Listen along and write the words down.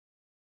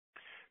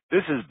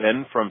This is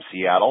Ben from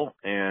Seattle,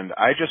 and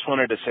I just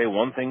wanted to say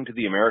one thing to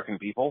the American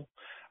people.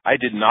 I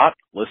did not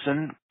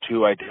listen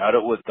to I Doubt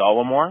It with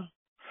Dollemore,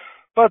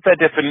 but that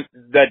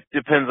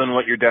depends on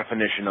what your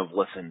definition of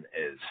listen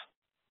is.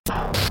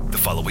 The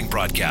following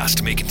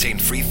broadcast may contain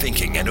free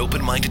thinking and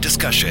open-minded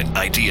discussion,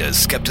 ideas,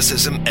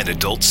 skepticism, and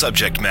adult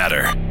subject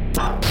matter.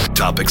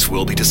 Topics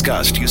will be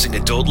discussed using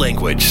adult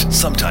language,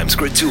 sometimes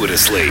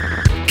gratuitously.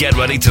 Get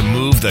ready to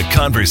move the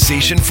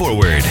conversation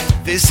forward.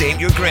 This ain't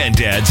your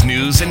granddad's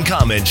news and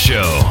comment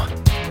show.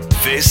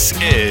 This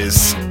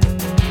is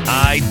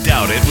I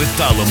Doubt It with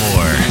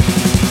Dollemore.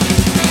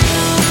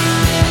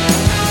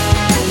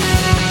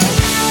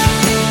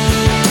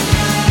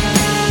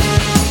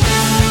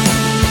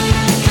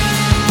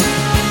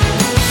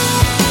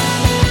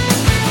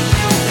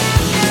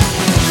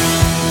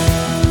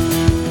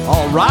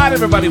 All right,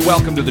 everybody,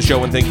 welcome to the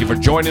show, and thank you for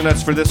joining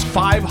us for this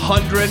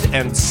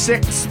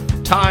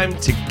 506th time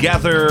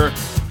together.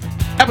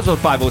 Episode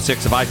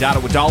 506 of I Doubt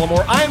It with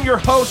Dollemore. I am your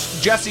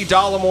host, Jesse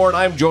Dollemore, and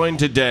I'm joined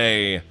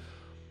today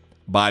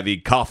by the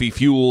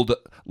coffee-fueled,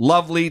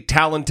 lovely,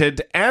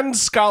 talented, and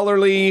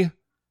scholarly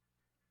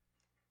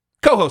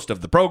co-host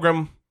of the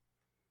program,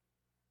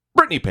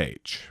 Brittany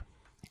Page.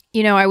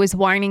 You know, I was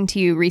whining to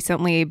you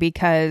recently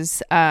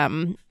because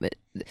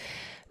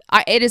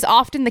it is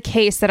often the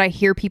case that I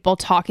hear people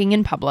talking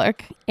in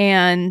public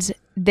and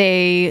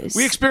we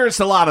experienced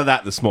a lot of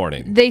that this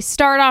morning. They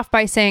start off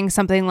by saying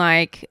something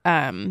like,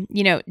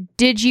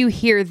 did you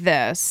hear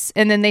this?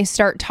 And then they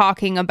start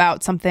talking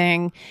about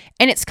something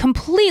and it's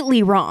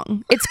completely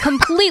wrong. It's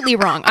completely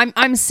wrong.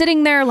 I'm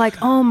sitting there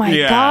like, oh my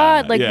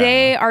God,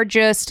 they are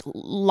just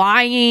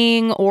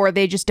lying or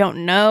they just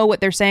don't know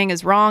what they're saying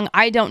is wrong.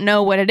 I don't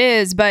know what it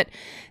is, but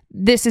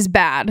this is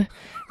bad.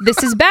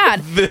 This is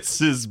bad.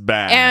 This is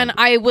bad. And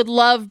I would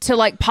love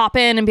to pop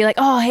in and be like,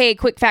 oh, hey,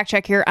 quick fact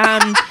check here.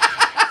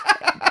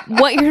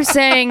 What you're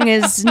saying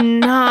is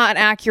not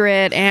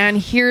accurate. And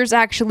here's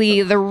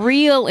actually the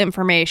real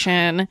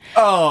information.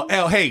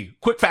 Oh, hey,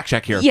 quick fact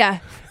check here. Yeah.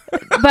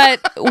 But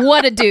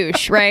what a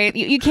douche, right?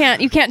 You can't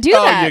do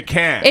that. Oh, you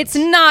can't. It's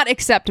not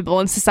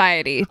acceptable in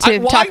society to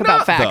talk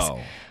about facts.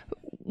 Though?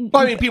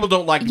 Well, I mean, people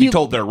don't like to be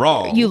told they're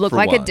wrong. You look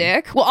like a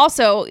dick. Well,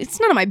 also, it's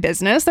none of my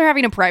business. They're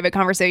having a private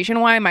conversation.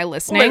 Why am I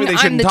listening? Well, maybe they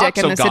shouldn't I'm the talk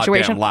dick in this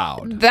situation.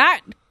 Loud.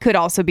 That could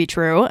also be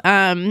true.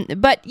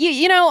 But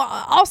you know,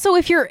 also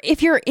if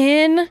you're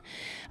in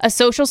a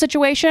social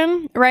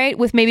situation, right,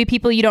 with maybe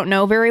people you don't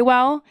know very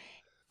well,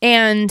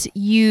 and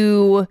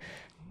you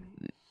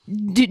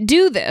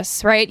do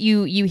this, right?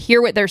 You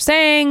hear what they're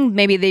saying.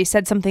 Maybe they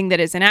said something that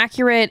is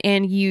inaccurate,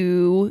 and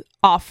you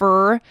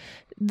offer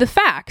the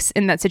facts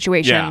in that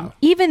situation. Yeah.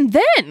 Even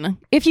then,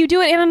 if you do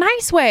it in a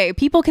nice way,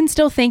 people can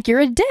still think you're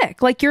a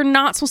dick. Like, you're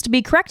not supposed to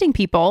be correcting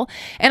people.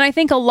 And I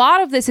think a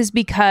lot of this is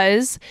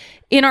because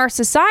in our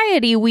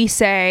society, we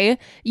say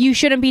you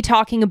shouldn't be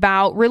talking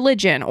about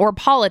religion or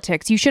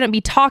politics. You shouldn't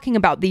be talking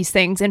about these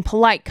things in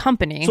polite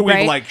company. So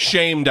right? we've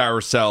shamed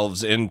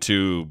ourselves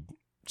into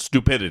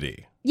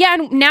stupidity. Yeah,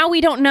 and now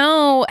we don't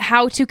know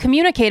how to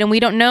communicate, and we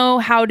don't know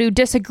how to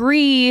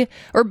disagree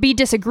or be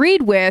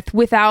disagreed with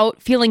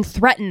without feeling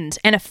threatened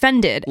and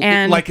offended.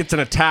 And like it's an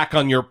attack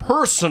on your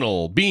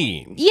personal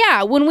being.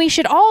 Yeah, when we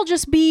should all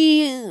just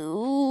be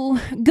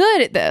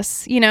good at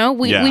this,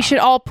 we should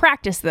all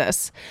practice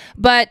this.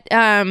 But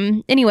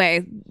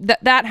anyway,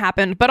 that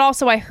happened. But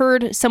also I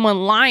heard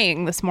someone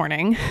lying this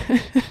morning.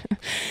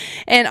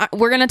 And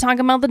we're going to talk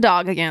about the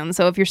dog again.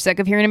 So if you're sick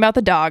of hearing about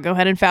the dog, go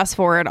ahead and fast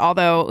forward.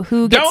 Although,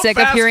 who gets sick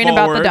of hearing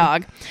about the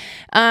dog?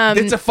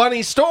 It's a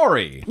funny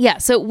story. Yeah,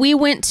 so we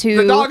went to...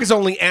 The dog is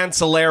only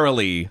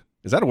ancillarily...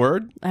 Is that a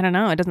word? I don't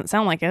know. It doesn't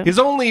sound like it. He's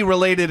only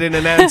related in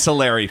an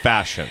ancillary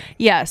fashion.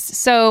 Yes,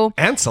 so...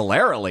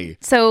 Ancillarily?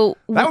 So...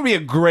 That would be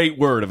a great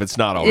word if it's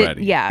not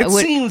already. It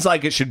seems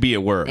like it should be a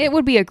word. It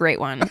would be a great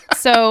one.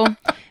 So...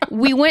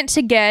 We went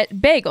to get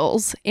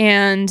bagels,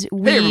 and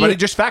Hey, everybody,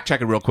 just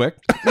fact-check it real quick.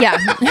 Yeah.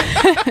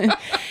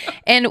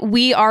 And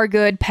we are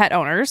good pet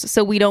owners,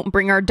 so we don't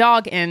bring our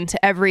dog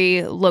into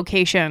every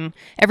location,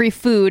 every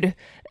food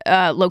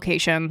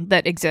location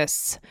that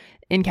exists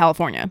in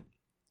California.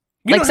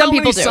 Some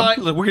people do.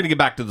 Look, we're going to get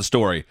back to the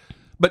story.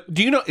 But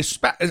do you know,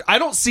 I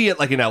don't see it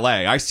like in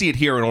LA. I see it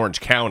here in Orange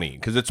County,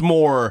 because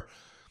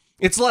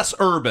it's less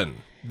urban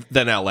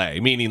than LA,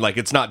 meaning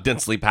it's not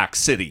densely packed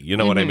city. You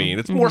know what I mean?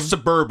 It's more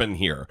suburban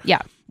here.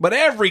 Yeah. But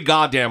every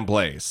goddamn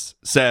place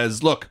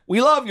says, look,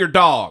 we love your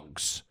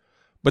dogs,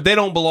 but they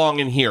don't belong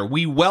in here.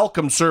 We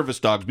welcome service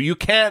dogs, but you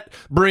can't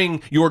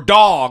bring your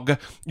dog,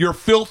 your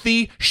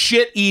filthy,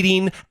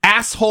 shit-eating,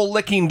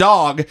 asshole-licking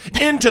dog,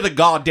 into the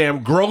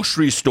goddamn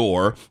grocery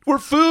store where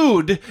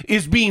food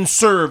is being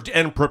served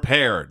and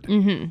prepared.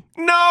 Mm-hmm.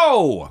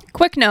 No!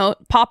 Quick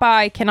note,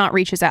 Popeye cannot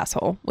reach his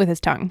asshole with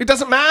his tongue. It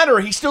doesn't matter.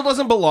 He still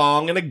doesn't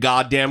belong in a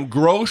goddamn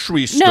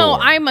grocery store. No,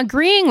 I'm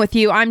agreeing with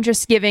you. I'm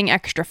just giving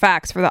extra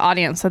facts for the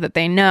audience so that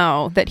they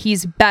know that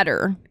he's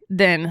better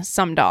than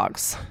some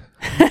dogs.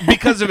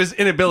 because of his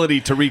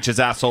inability to reach his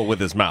asshole with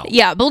his mouth.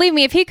 Yeah, believe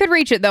me, if he could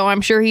reach it, though,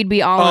 I'm sure he'd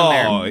be all in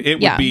there. Oh,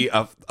 it would be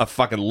a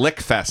fucking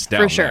lick fest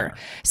down for sure. there.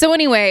 So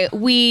anyway,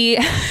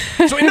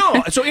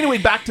 So anyway,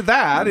 back to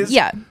that is.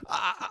 Yeah.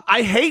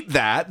 I hate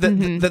that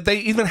they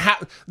even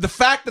have the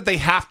fact that they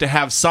have to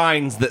have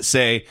signs that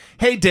say,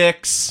 "Hey,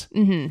 dicks,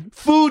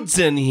 food's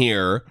in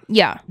here.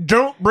 Yeah.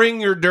 Don't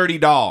bring your dirty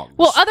dogs."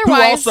 Well,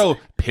 otherwise, who also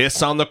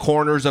piss on the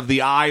corners of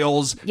the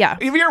aisles. Yeah.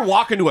 If you're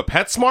walking to a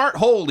PetSmart,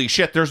 holy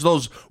shit, there's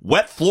those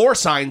wet floor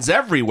signs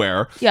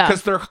everywhere. Yeah.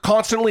 Because they're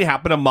constantly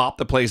having to mop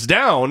the place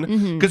down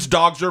because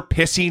dogs are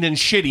pissing and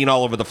shitting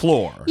all over the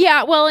floor.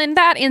 Yeah, well, in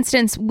that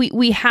instance,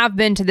 we have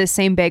been to this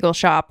same bagel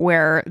shop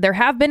where there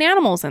have been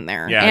animals in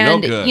there. Yeah,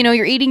 and, no good. you know,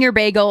 you're eating your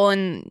bagel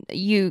and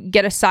you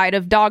get a side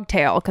of dog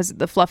tail because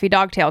the fluffy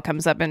dog tail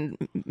comes up and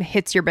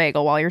hits your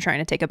bagel while you're trying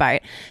to take a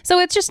bite. So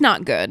it's just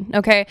not good,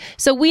 okay?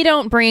 So we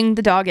don't bring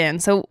the dog in.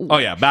 So Oh,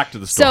 yeah, back to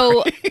the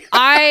story. So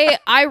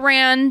I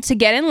ran to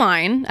get in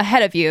line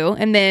ahead of you,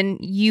 and then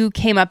you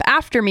came up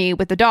after me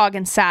with the dog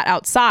and sat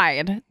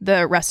outside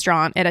the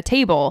restaurant at a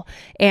table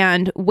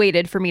and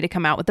waited for me to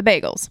come out with the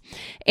bagels.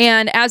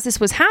 And as this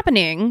was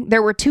happening,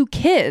 there were 2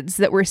 kids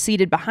that were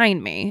seated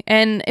behind me.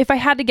 And if I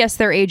had to guess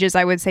their ages,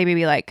 I would say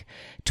maybe like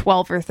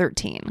 12 or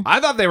 13. I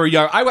thought they were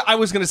young. I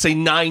was going to say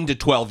 9 to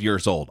 12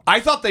 years old.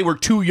 I thought they were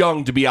too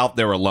young to be out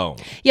there alone.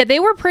 Yeah, they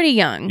were pretty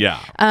young. Yeah.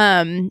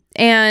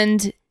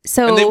 And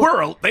so And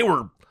they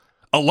were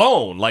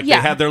alone. Like they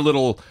had their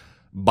little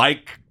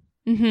bike,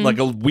 like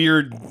a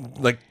weird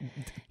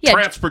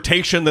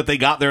transportation that they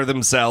got there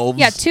themselves.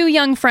 Yeah, 2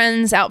 young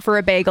friends out for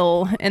a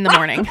bagel in the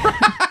morning.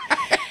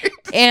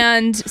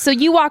 And so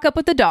you walk up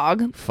with the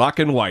dog.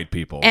 Fucking white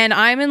people. And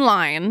I'm in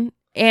line,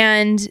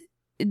 and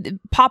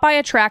Popeye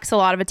attracts a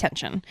lot of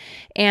attention.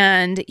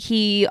 And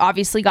he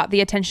obviously got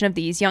the attention of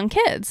these young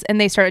kids. And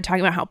they started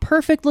talking about how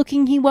perfect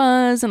looking he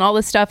was and all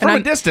this stuff. From and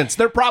a distance,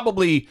 they're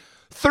probably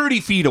 30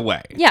 feet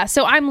away. Yeah,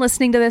 so I'm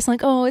listening to this like,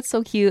 oh, it's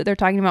so cute. They're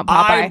talking about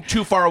Popeye. I'm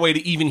too far away to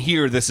even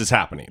hear this is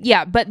happening.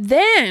 Yeah, but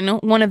then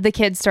one of the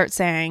kids starts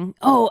saying,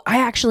 oh, I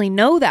actually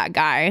know that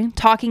guy,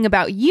 talking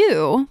about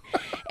you.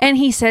 And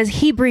he says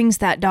he brings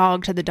that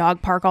dog to the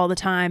dog park all the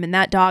time. And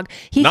that dog,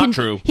 he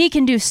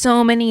can do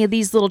so many of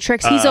these little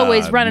tricks. He's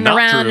always running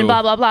around and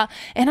blah, blah, blah.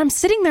 And I'm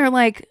sitting there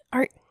like,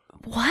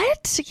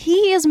 what?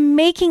 He is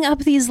making up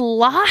these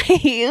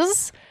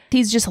lies.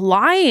 He's just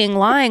lying.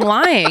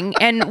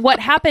 And what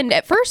happened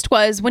at first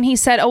was when he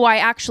said, oh, I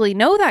actually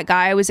know that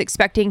guy, I was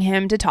expecting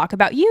him to talk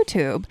about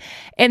YouTube.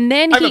 And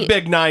then I'm a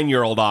big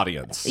 9-year-old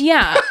audience.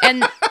 Yeah.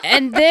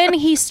 And then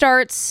he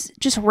starts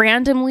just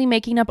randomly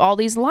making up all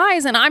these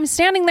lies. And I'm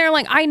standing there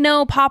like, I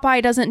know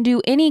Popeye doesn't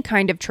do any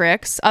kind of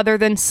tricks other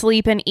than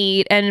sleep and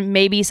eat. And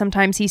maybe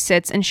sometimes he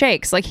sits and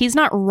shakes. Like he's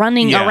not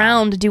running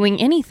around doing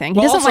anything.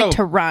 He doesn't like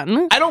to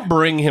run. I don't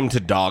bring him to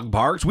dog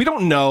parks. We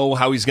don't know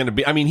how he's going to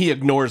be. I mean, he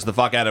ignores the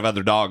fuck out of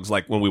other dogs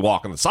like when we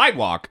walk on the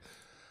sidewalk,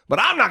 but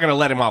I'm not going to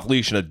let him off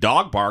leash in a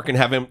dog park and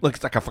have him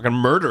look like a fucking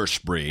murder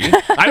spree.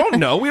 I don't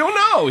know. We don't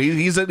know.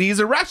 He's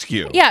a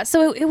rescue. Yeah,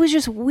 so it was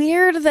just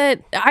weird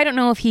that I don't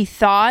know if he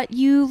thought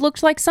you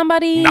looked like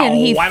somebody. No,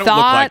 and I don't look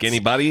like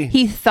anybody.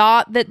 He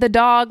thought that the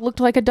dog looked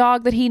like a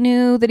dog that he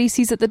knew that he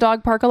sees at the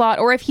dog park a lot,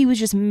 or if he was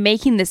just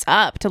making this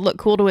up to look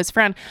cool to his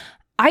friend.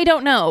 I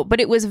don't know, but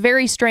it was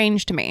very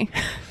strange to me.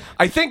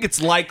 I think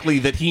it's likely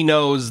that he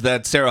knows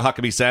that Sarah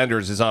Huckabee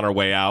Sanders is on her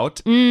way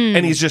out,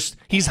 and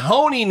he's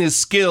honing his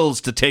skills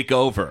to take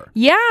over.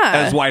 Yeah,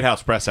 as White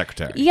House press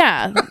secretary.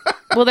 Yeah,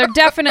 well, they're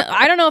definitely.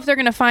 I don't know if they're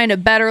going to find a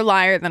better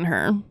liar than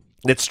her.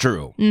 It's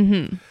true.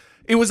 Mm-hmm.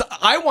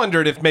 I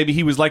wondered if maybe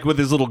he was like with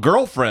his little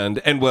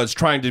girlfriend and was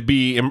trying to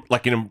be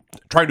like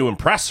trying to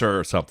impress her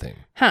or something.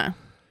 Huh?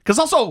 Because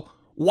also,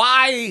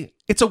 why?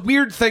 It's a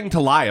weird thing to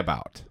lie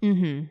about.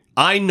 Mm-hmm.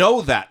 I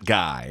know that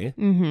guy.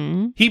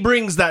 Mm-hmm. He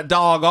brings that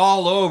dog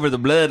all over the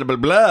blah, blah,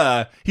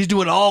 blah. He's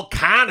doing all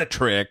kind of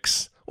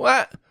tricks.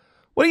 What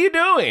are you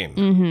doing?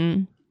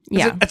 Mm-hmm.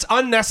 Yeah. It's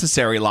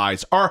unnecessary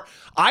lies. Or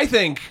I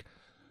think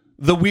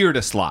the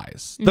weirdest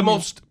lies. The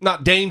most,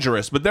 not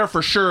dangerous, but they're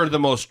for sure the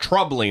most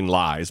troubling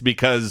lies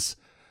because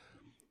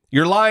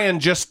you're lying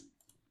just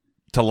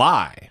to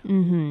lie.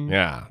 Mm-hmm.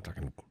 Yeah.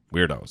 Talking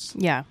weirdos.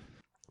 Yeah.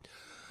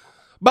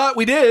 But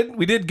we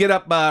did get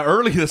up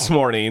early this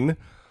morning,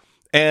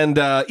 and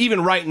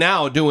even right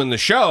now doing the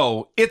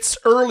show, it's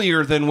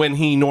earlier than when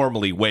he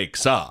normally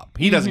wakes up.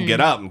 He doesn't get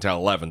up until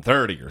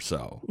 11:30 or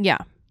so. Yeah.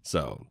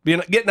 So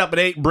getting up at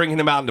 8, bringing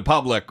him out into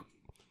public,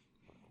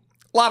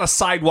 a lot of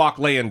sidewalk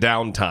laying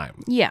down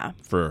time. Yeah.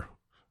 For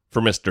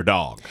Mr.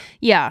 Dog.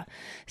 Yeah.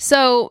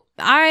 So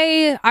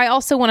I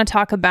also want to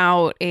talk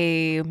about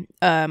a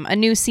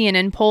new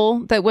CNN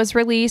poll that was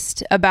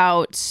released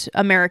about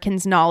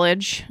Americans'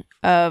 knowledge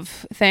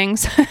of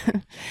things.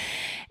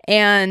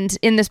 And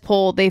in this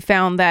poll, they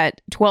found that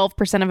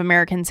 12% of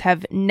Americans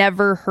have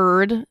never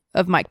heard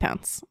of Mike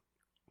Pence.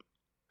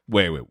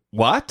 Wait,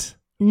 what?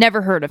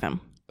 Never heard of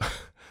him.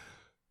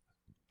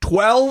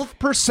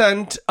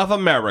 12% of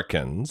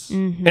Americans,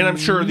 and I'm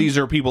sure these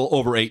are people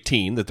over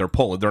 18 that they're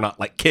polling. They're not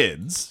like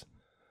kids.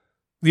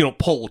 You don't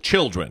poll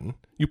children.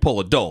 You pull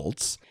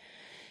adults.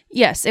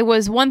 Yes, it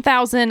was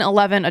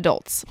 1,011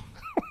 adults.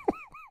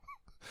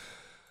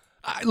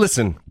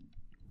 Listen,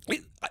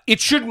 it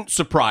shouldn't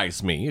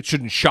surprise me. It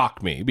shouldn't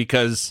shock me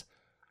because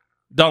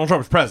Donald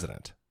Trump is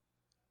president.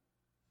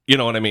 You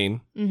know what I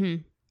mean?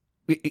 Mm-hmm.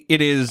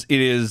 It's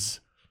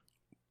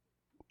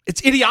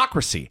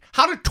idiocracy.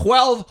 How did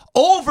 12,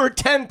 over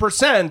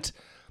 10%,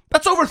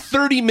 that's over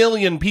 30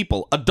 million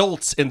people,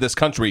 adults in this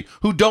country,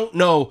 who don't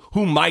know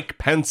who Mike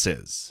Pence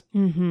is.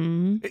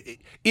 Mm-hmm.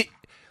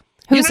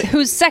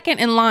 Who's second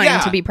in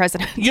line to be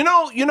president. You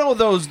know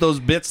those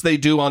bits they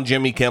do on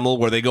Jimmy Kimmel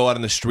where they go out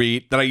in the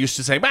street that I used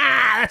to say,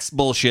 that's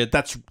bullshit.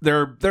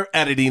 They're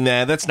editing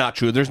that. That's not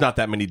true. There's not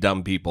that many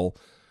dumb people.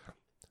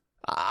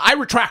 I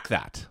retract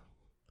that.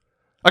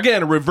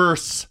 Again, a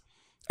reverse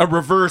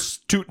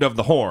tooting of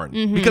the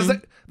horn, because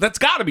that's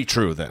got to be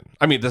true. Then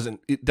I mean,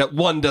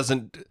 one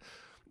doesn't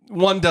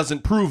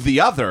prove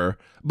the other,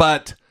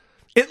 but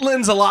it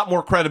lends a lot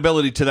more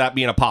credibility to that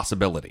being a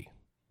possibility.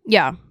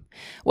 Yeah.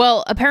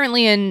 Well,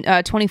 apparently in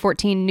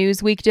 2014,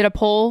 Newsweek did a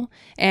poll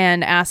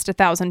and asked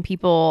 1,000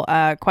 people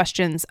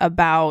questions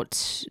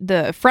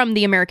from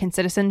the American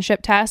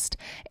citizenship test,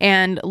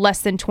 and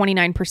less than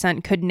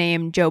 29% could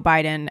name Joe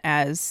Biden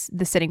as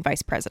the sitting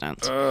vice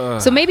president.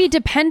 So maybe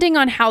depending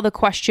on how the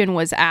question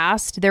was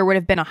asked, there would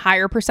have been a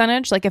higher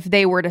percentage, like if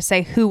they were to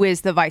say, who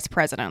is the vice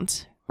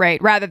president,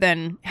 right? Rather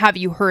than, have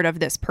you heard of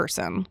this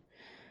person?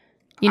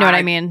 You know what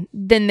I mean?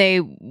 Then they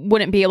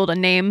wouldn't be able to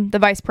name the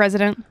vice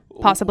president,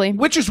 possibly.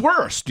 Which is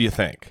worse, do you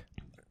think?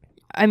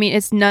 I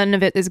mean, none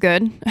of it is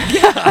good.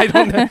 Yeah, I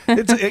don't know.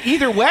 It's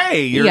either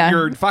way.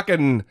 You're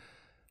fucking.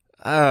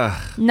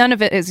 None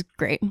of it is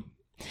great.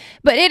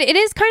 But it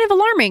is kind of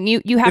alarming.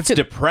 You have It's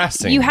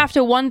depressing. You have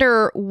to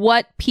wonder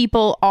what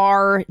people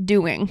are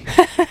doing.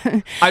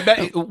 I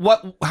bet.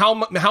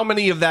 How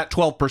many of that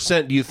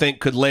 12% do you think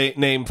could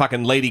name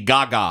fucking Lady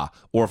Gaga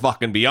or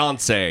fucking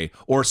Beyonce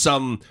or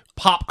some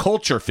pop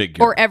culture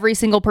figure, or every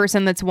single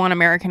person that's won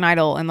American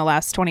Idol in the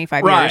last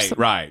 25 years?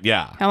 Right.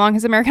 Yeah. How long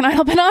has American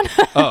Idol been on?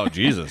 Oh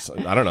Jesus,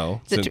 I don't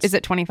know. Is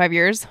it 25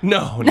 years?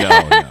 No.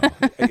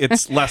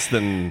 It's less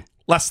than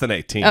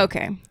 18.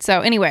 Okay.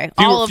 So anyway,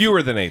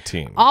 fewer than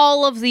 18.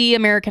 All of the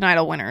American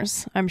Idol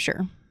winners, I'm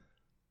sure.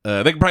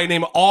 They can probably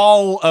name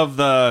all of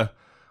the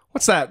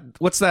what's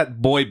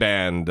that boy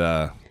band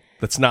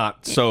that's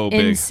not so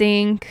big?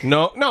 NSYNC.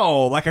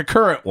 No, like a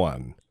current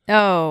one.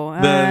 Oh,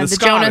 the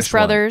Jonas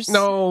Brothers. One.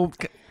 No,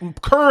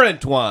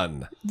 current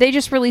one. They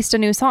just released a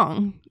new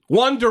song.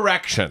 One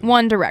Direction.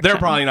 They're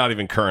probably not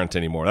even current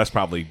anymore. That's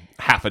probably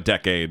half a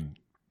decade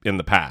in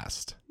the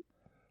past.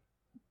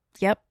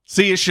 Yep.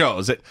 See, it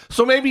shows it.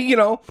 So maybe,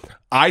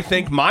 I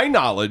think my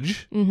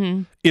knowledge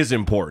is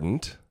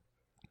important.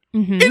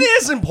 Mm-hmm. It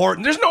is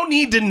important. There's no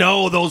need to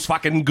know those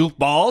fucking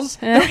goofballs.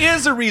 There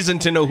is a reason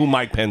to know who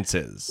Mike Pence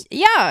is.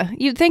 Yeah,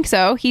 you'd think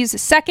so.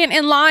 He's second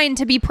in line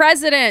to be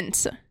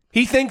president.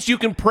 He thinks you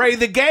can pray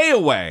the gay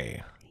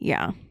away.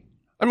 Yeah.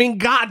 I mean,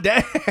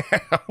 goddamn.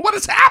 What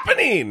is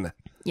happening?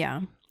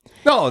 Yeah.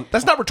 No,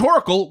 that's not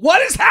rhetorical.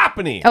 What is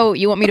happening? Oh,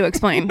 you want me to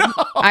explain? No.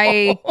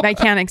 I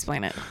can't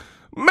explain it.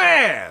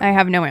 Man. I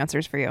have no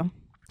answers for you.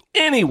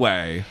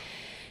 Anyway.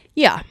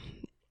 Yeah.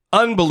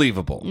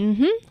 Unbelievable.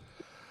 Mm-hmm.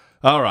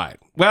 All right.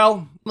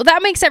 Well,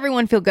 that makes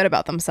everyone feel good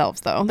about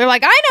themselves, though. They're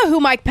like, I know who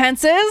Mike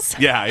Pence is.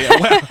 Yeah.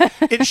 Well,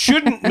 it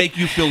shouldn't make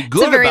you feel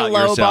good about yourself. It's a very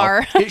low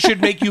bar. It should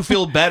make you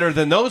feel better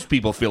than those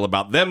people feel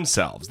about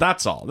themselves.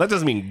 That's all. That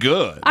doesn't mean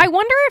good. I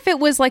wonder if it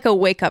was like a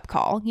wake-up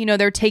call.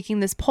 They're taking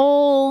this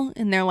poll,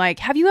 and they're like,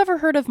 have you ever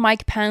heard of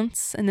Mike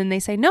Pence? And then they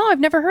say, no, I've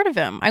never heard of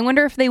him. I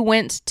wonder if they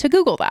went to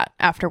Google that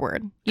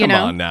afterward. Come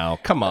on now.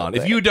 Come on.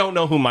 If you don't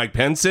know who Mike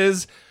Pence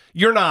is,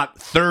 you're not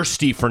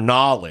thirsty for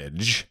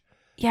knowledge.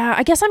 Yeah,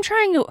 I guess I'm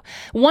trying to.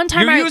 One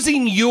time you're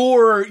using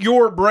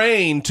your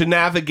brain to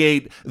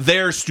navigate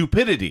their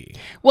stupidity.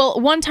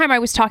 Well, one time I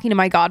was talking to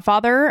my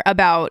godfather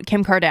about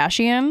Kim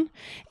Kardashian,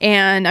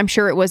 and I'm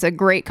sure it was a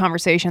great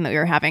conversation that we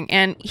were having,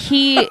 and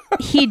he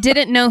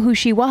didn't know who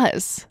she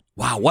was.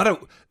 Wow,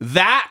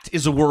 that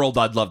is a world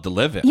I'd love to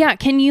live in. Yeah,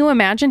 can you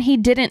imagine? He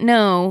didn't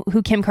know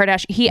who Kim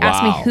Kardashian. He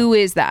asked me, "Who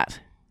is that?"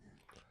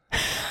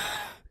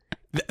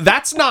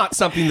 That's not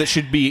something that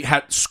should be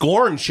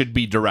scorn should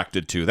be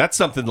directed to. That's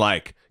something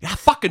like, yeah,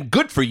 fucking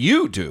good for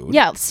you, dude.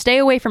 Yeah, stay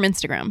away from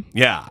Instagram.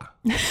 Yeah.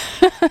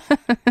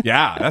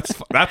 Yeah,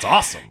 that's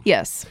awesome.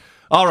 Yes.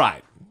 All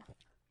right.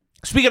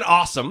 Speaking of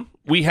awesome,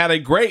 we had a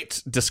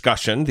great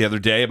discussion the other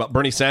day about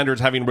Bernie Sanders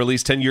having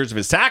released 10 years of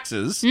his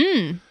taxes.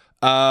 Paying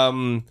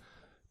an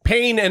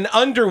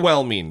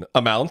underwhelming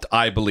amount,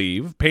 I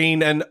believe.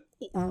 Paying an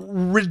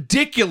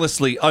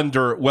ridiculously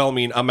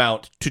underwhelming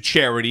amount to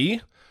charity.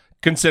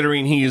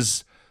 Considering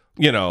he's,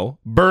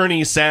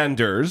 Bernie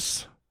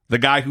Sanders, the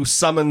guy who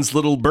summons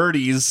little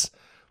birdies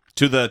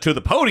to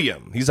the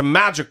podium. He's a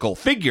magical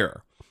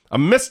figure, a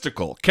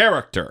mystical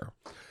character.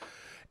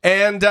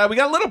 And we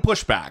got a little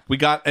pushback. We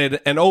got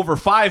an over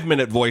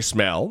 5-minute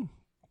voicemail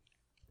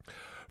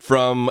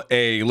from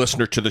a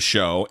listener to the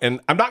show.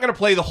 And I'm not going to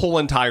play the whole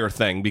entire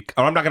thing.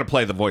 I'm not going to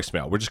play the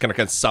voicemail. We're just going to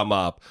kind of sum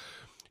up.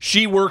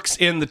 She works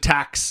in the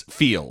tax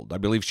field. I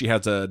believe she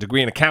has a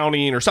degree in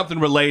accounting or something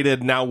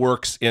related, now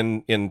works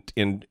in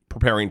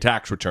preparing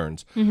tax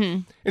returns.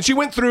 Mm-hmm. And she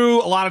went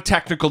through a lot of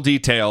technical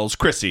details.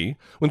 Chrissy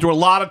went through a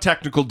lot of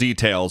technical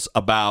details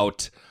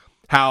about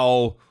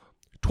how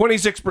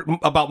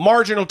about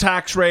marginal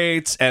tax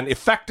rates and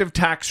effective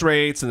tax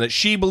rates, and that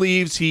she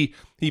believes he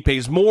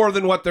pays more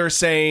than what they're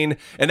saying.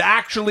 And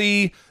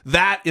actually,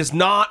 that is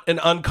not an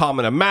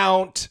uncommon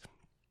amount.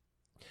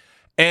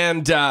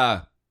 And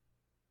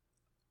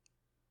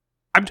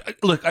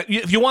look,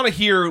 if you want to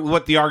hear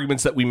what the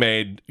arguments that we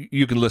made,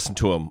 you can listen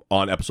to them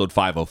on episode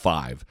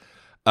 505.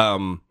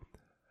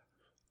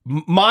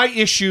 My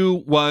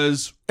issue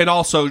was, and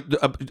also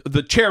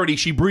the charity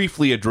she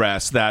briefly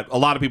addressed, that a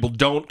lot of people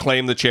don't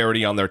claim the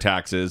charity on their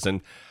taxes,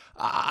 and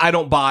I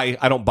don't buy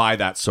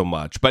that so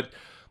much. But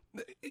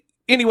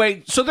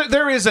anyway, so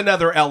there is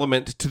another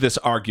element to this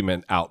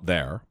argument out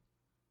there,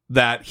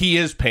 that he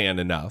is paying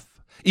enough,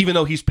 even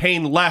though he's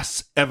paying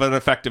less of an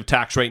effective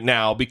tax rate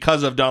now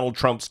because of Donald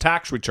Trump's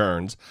tax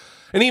returns.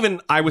 And even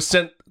I was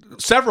sent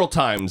several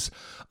times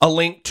a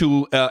link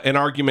to an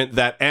argument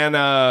that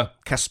Anna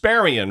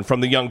Kasparian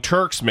from the Young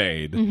Turks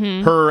made.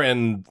 Mm-hmm. Her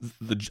and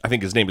I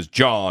think his name is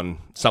John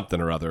something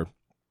or other.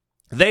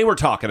 They were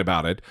talking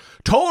about it,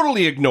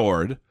 totally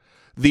ignored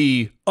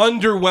the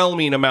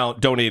underwhelming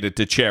amount donated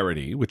to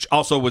charity, which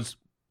also was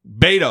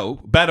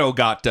Beto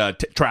got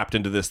trapped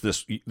into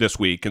this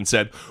week and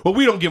said, well,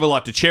 we don't give a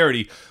lot to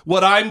charity.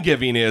 What I'm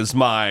giving is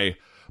my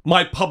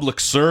public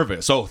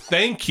service. Oh,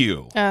 thank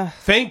you.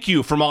 Thank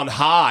you from on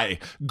high,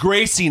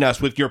 gracing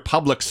us with your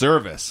public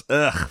service.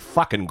 Ugh,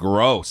 fucking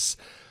gross.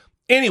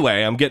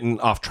 Anyway, I'm getting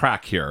off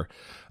track here.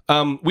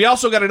 We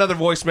also got another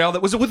voicemail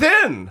that was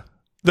within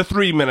the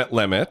 3-minute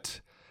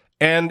limit,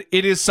 and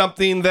it is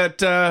something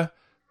that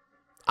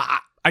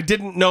I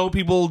didn't know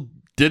people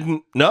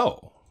didn't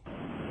know.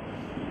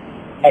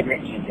 Hi,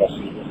 Rich and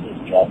Jesse. This is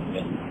Jeff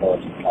in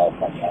Fullerton,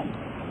 California.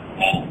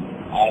 And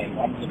I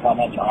wanted to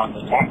comment on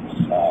the tax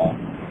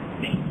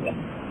thing with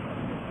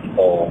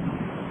people.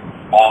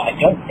 I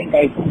don't think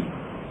I've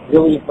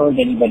really heard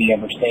anybody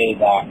ever say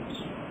that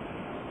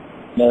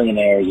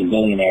millionaires and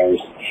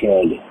billionaires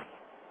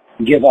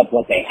should give up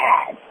what they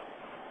have.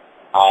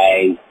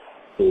 I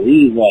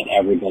believe what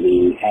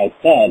everybody has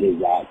said is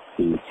that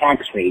the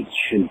tax rates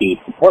should be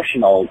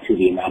proportional to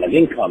the amount of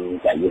income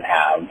that you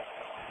have,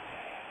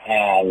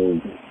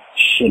 and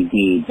should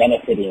be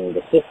benefiting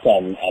the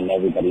system and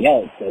everybody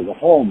else as a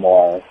whole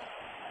more,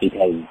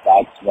 because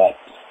that's what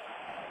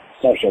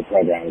social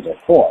programs are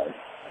for.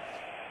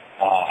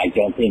 I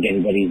don't think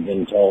anybody's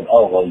been told,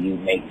 oh, well, you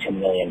make $10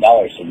 million,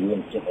 so you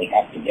instantly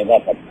have to give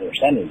up a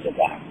percentage of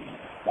that.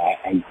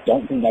 I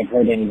don't think I've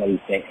heard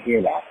anybody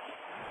hear that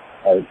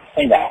or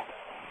say that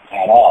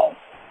at all.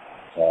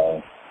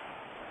 So,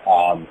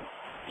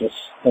 just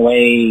the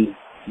way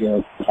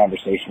your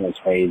conversation was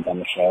phrased on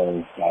the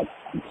show, it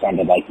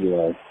sounded like you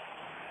were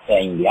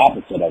saying the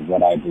opposite of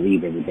what I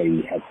believe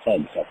everybody has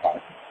said so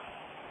far.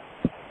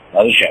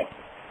 Love the show.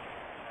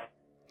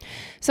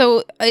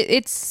 So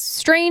it's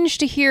strange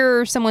to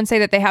hear someone say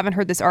that they haven't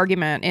heard this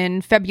argument.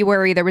 In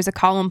February, there was a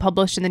column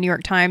published in the New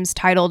York Times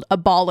titled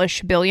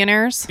 "Abolish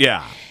Billionaires."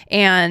 Yeah.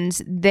 And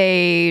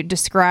they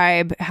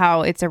describe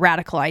how it's a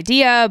radical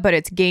idea, but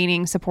it's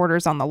gaining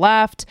supporters on the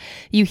left.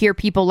 You hear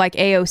people like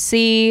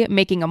AOC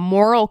making a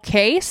moral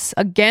case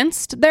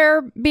against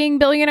there being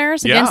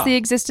billionaires, against the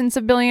existence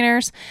of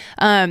billionaires.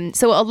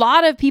 So a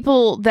lot of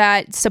people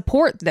that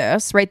support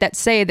this, right, that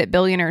say that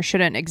billionaires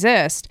shouldn't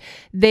exist,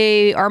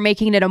 they are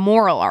making it a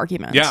moral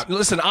argument. Yeah,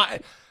 listen,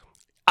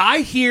 I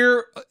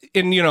hear,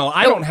 and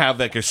I don't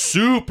have like a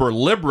super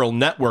liberal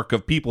network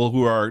of people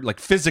who are like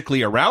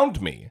physically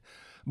around me,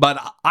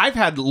 but I've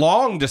had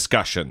long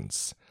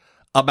discussions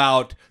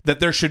about that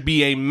there should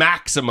be a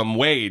maximum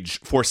wage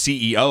for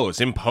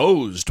CEOs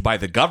imposed by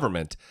the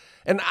government.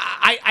 And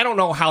I don't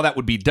know how that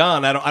would be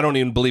done. I don't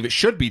even believe it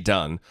should be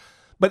done.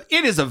 But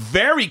it is a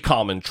very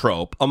common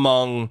trope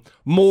among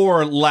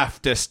more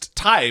leftist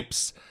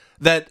types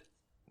that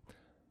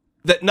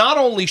not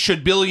only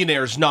should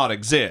billionaires not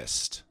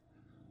exist,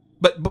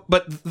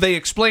 but they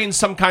explain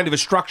some kind of a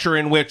structure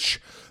in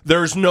which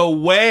there's no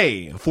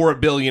way for a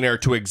billionaire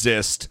to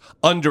exist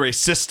under a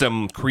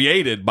system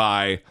created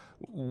by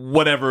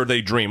whatever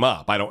they dream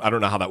up. I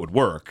don't know how that would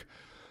work.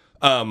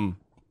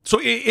 So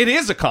it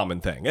is a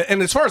common thing.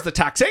 And as far as the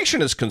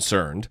taxation is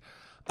concerned,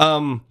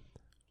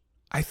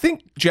 I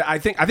think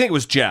it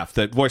was Jeff.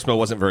 That voicemail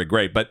wasn't very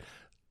great, but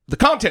the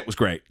content was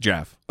great,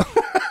 Jeff.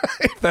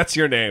 If that's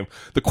your name.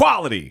 The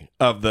quality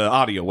of the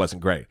audio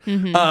wasn't great.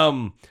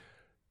 Mm-hmm.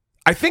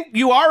 I think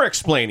you are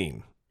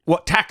explaining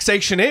what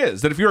taxation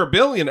is. That if you're a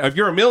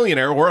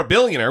millionaire or a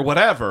billionaire,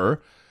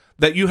 whatever,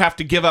 that you have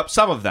to give up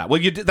some of that.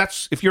 Well,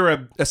 that's if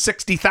you're a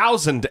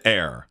 60,000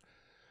 heir,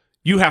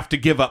 you have to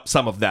give up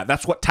some of that.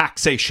 That's what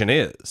taxation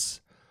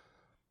is.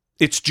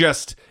 It's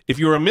just if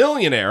you're a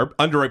millionaire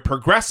under a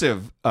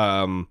progressive,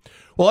 under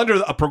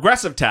a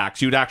progressive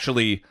tax, you'd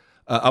actually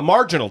a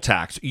marginal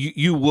tax.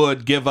 You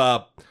would give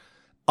up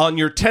on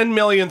your 10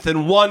 millionth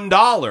and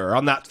 $1,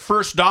 on that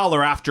first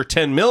dollar after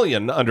 10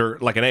 million under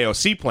like an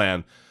AOC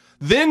plan,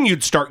 then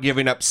you'd start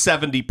giving up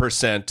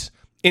 70%,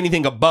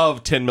 anything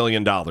above $10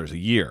 million a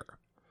year.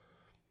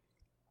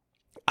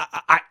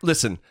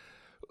 Listen,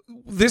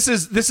 this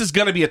is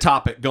going to be a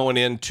topic going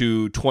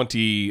into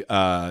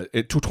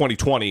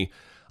 2020.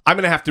 I'm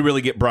going to have to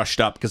really get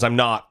brushed up because I'm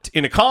not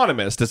an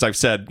economist, as I've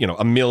said,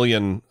 a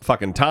million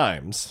fucking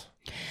times.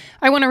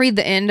 I want to read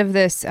the end of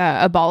this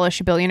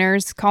abolish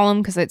billionaires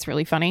column because it's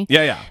really funny.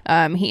 Yeah.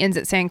 He ends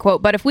it saying,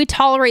 quote, "But if we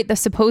tolerate the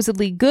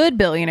supposedly good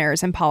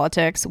billionaires in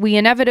politics, we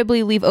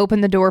inevitably leave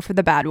open the door for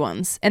the bad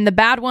ones, and the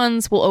bad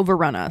ones will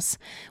overrun us.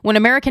 When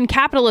American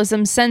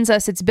capitalism sends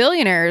us its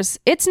billionaires,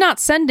 it's not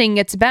sending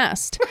its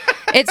best.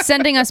 It's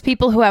sending us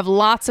people who have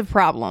lots of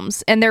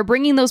problems, and they're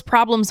bringing those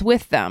problems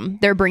with them.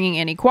 They're bringing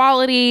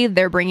inequality,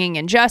 they're bringing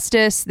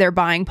injustice, they're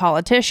buying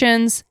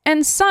politicians,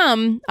 and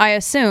some, I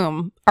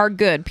assume, are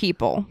good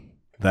people."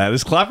 That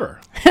is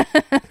clever.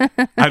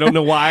 I don't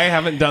know why I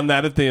haven't done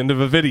that at the end of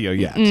a video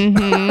yet.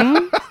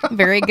 Mm-hmm.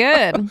 Very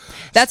good.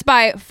 That's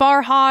by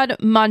Farhad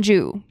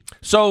Manju.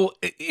 So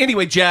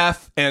anyway,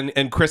 Jeff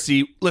and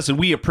Chrissy, listen,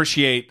 we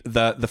appreciate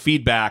the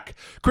feedback.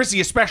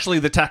 Chrissy, especially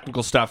the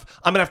technical stuff.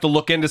 I'm going to have to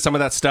look into some of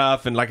that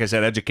stuff and, like I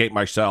said, educate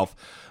myself.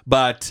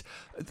 But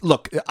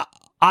look,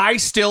 I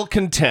still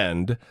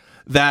contend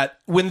that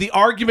when the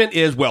argument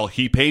is, well,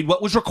 he paid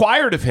what was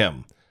required of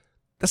him,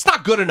 that's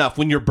not good enough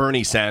when you're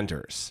Bernie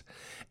Sanders.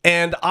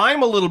 And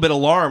I'm a little bit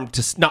alarmed,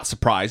 not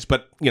surprised,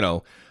 but,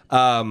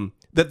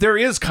 that there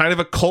is kind of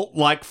a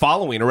cult-like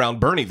following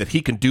around Bernie, that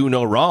he can do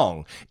no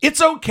wrong.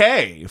 It's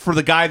okay for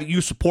the guy that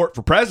you support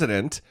for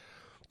president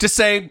to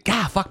say,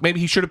 maybe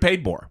he should have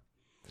paid more.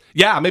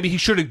 Yeah, maybe he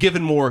should have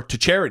given more to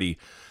charity.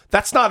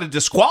 That's not a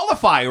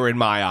disqualifier in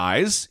my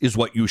eyes, is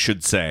what you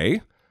should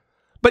say.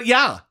 But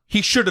yeah,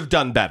 he should have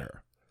done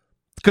better.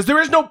 Because there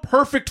is no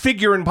perfect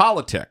figure in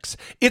politics.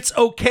 It's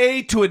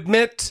okay to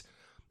admit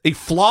a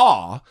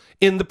flaw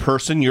in the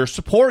person you're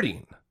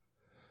supporting.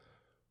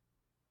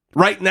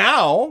 Right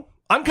now,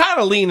 I'm kind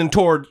of leaning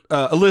toward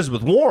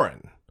Elizabeth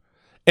Warren.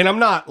 And I'm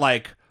not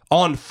like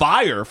on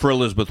fire for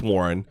Elizabeth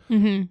Warren.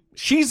 Mm-hmm.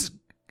 She's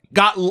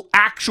got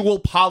actual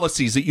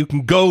policies that you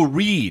can go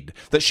read,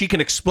 that she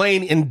can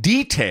explain in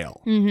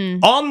detail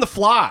on the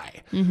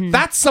fly. Mm-hmm.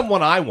 That's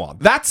someone I want.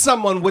 That's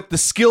someone with the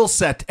skill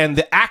set and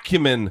the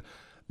acumen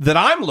that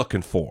I'm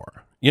looking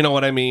for. You know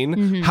what I mean?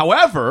 Mm-hmm.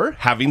 However,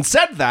 having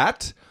said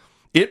that,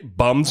 it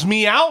bums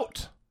me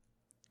out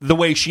the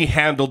way she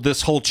handled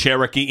this whole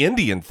Cherokee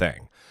Indian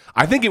thing.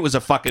 I think it was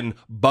a fucking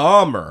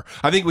bummer.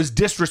 I think it was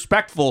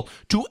disrespectful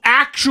to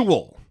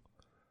actual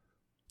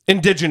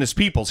indigenous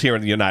peoples here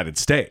in the United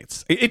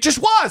States. It just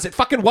was. It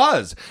fucking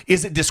was.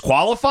 Is it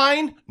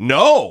disqualifying?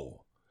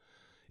 No.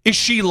 Is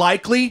she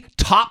likely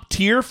top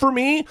tier for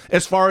me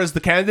as far as the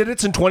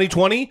candidates in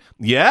 2020?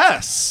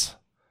 Yes.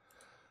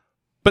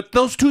 But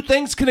those two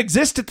things can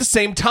exist at the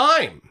same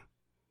time.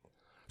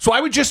 So I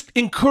would just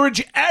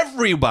encourage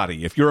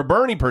everybody, if you're a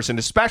Bernie person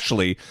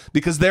especially,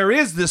 because there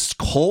is this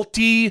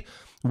culty,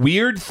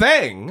 weird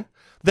thing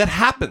that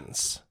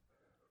happens,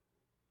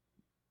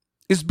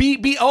 is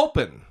be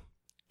open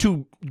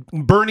to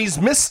Bernie's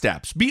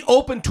missteps. Be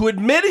open to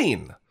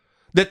admitting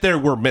that there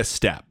were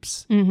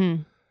missteps.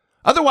 Mm-hmm.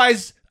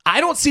 Otherwise, I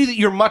don't see that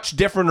you're much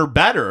different or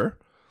better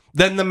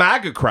than the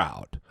MAGA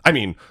crowd. I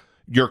mean,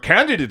 your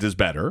candidate is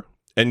better,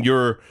 and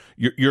your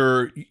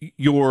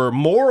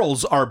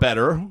morals are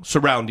better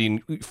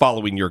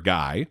following your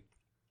guy.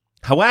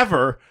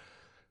 However,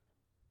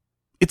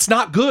 it's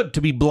not good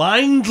to be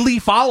blindly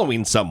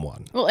following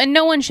someone. Well, and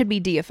no one should be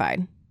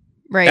deified,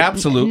 right?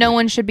 Absolutely. No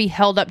one should be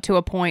held up to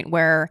a point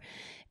where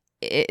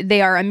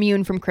they are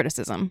immune from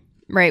criticism,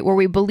 right? Where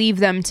we believe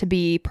them to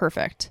be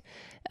perfect.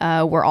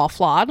 We're all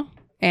flawed.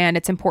 And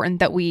it's important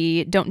that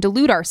we don't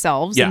delude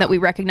ourselves and that we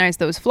recognize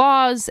those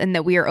flaws and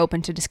that we are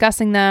open to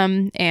discussing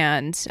them.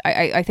 And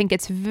I think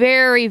it's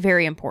very,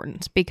 very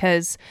important,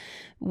 because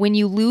when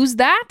you lose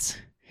that,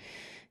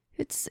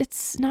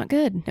 it's not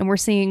good. And we're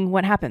seeing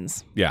what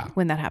happens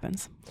when that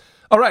happens.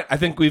 All right. I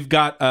think we've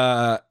got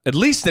at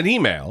least an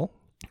email.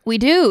 We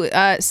do.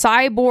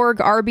 Cyborg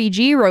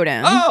RBG wrote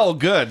in. Oh,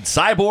 good.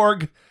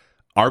 Cyborg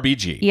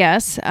RBG.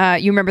 Yes.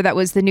 You remember that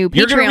was the new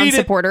Patreon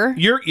supporter.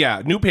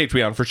 New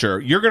Patreon for sure.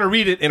 You're going to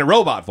read it in a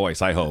robot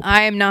voice, I hope.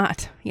 I am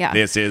not. Yeah.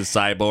 This is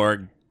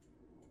Cyborg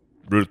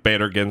Ruth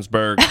Bader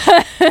Ginsburg.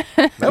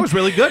 That was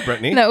really good,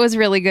 Brittany. That was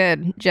really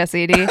good,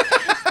 Jesse D.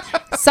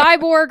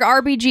 Cyborg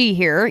RBG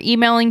here,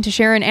 emailing to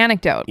share an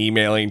anecdote.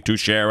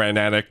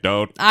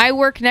 I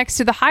work next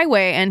to the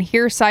highway and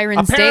hear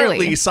sirens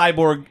Apparently, daily.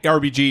 Cyborg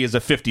RBG is a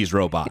 50s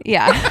robot.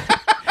 Yeah.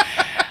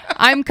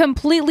 I'm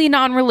completely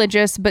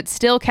non-religious, but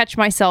still catch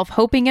myself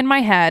hoping in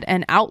my head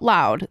and out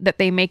loud that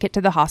they make it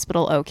to the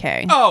hospital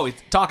okay. Oh,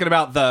 it's talking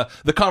about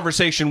the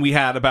conversation we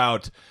had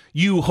about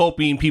you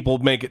hoping people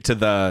make it to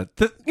the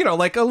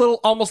like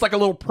almost like a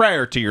little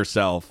prayer to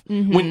yourself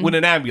when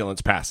an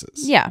ambulance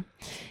passes. Yeah.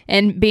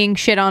 And being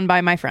shit on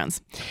by my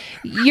friends.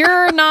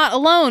 You're not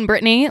alone,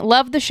 Brittany.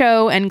 Love the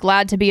show and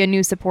glad to be a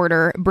new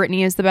supporter.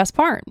 Brittany is the best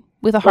part.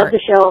 With a Love heart. the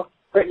show.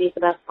 Brittany's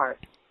the best part.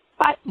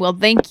 Bye. Well,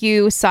 thank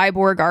you,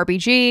 Cyborg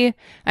RBG.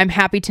 I'm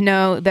happy to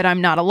know that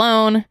I'm not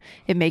alone.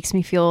 It makes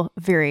me feel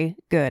very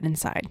good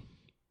inside.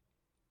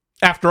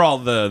 After all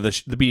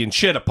the being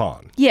shit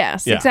upon.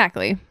 Yes, Yeah.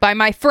 exactly. By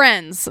my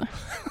friends.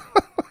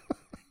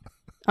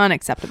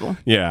 Unacceptable.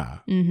 Yeah.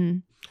 Mm-hmm.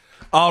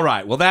 All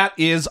right. Well, that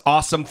is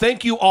awesome.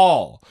 Thank you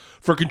all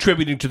for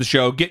contributing to the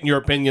show, getting your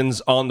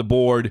opinions on the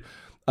board.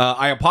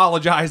 I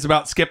apologize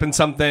about skipping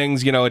some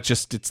things. You know,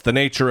 it's the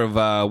nature of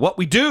what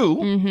we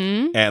do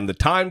and the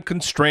time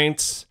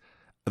constraints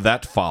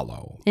that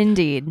follow.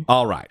 Indeed.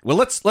 All right. Well,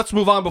 let's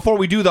move on. Before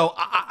we do, though,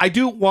 I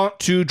do want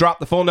to drop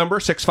the phone number,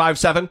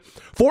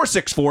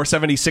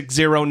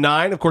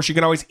 657-464-7609. Of course, you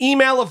can always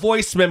email a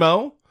voice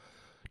memo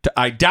to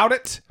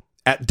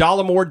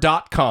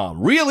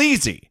idoubitit@dollamore.com. Real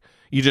easy.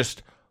 You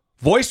just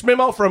voice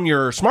memo from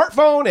your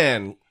smartphone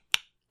and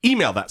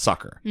email that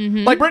sucker.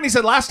 Like Brittany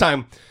said last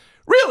time,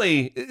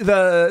 really,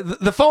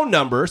 the phone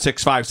number,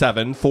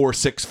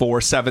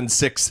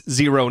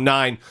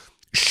 657-464-7609,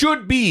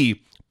 should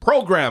be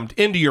programmed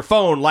into your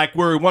phone like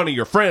we're one of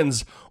your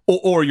friends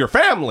or your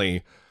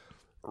family.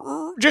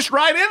 Just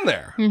right in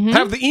there.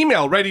 Have the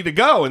email ready to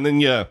go, and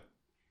then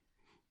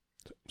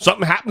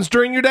something happens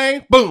during your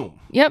day, boom.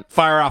 Yep.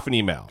 Fire off an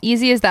email.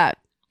 Easy as that.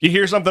 You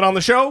hear something on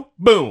the show,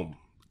 boom.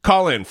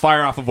 Call in,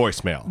 fire off a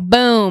voicemail.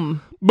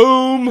 Boom.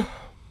 Boom.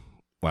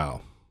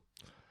 Wow.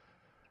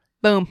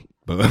 Boom.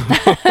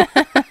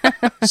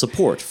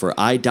 Support for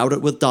I Doubt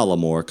It with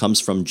Dollamore comes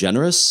from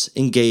generous,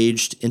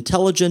 engaged,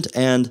 intelligent,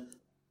 and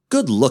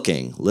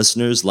good-looking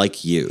listeners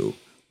like you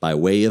by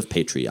way of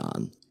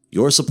Patreon.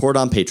 Your support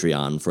on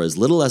Patreon for as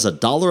little as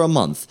 $1 a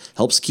month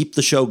helps keep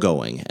the show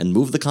going and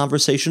move the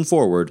conversation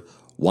forward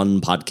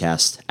one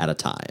podcast at a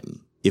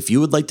time. If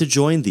you would like to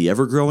join the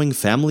ever-growing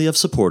family of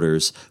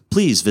supporters,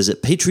 please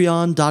visit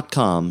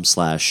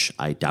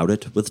patreon.com/I Doubt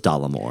It with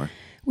Dollamore.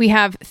 We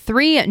have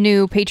 3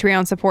 new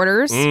Patreon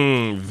supporters.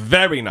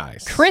 Very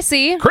nice.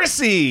 Chrissy,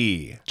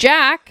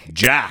 Jack,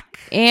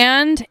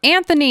 and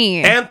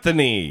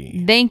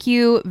Anthony. Thank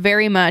you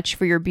very much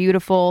for your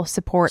beautiful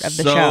support of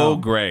the show. So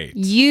great.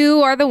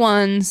 You are the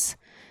ones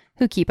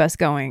who keep us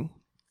going.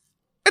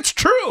 It's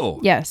true.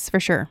 Yes,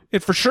 for sure.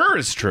 It for sure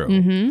is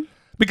true.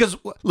 Because,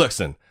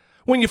 listen,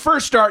 when you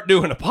first start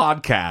doing a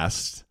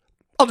podcast,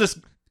 I'll just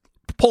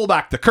pull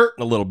back the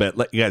curtain a little bit,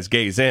 let you guys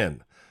gaze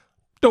in.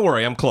 Don't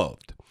worry, I'm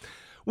clothed.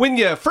 When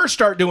you first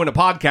start doing a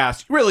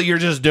podcast, really you're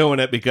just doing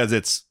it because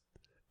it's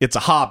a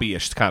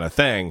hobbyish kind of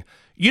thing.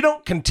 You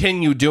don't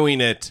continue doing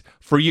it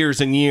for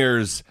years and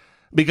years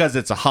because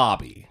it's a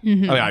hobby. I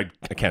mean, I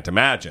can't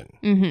imagine.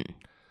 And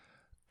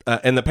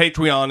the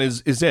Patreon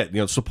is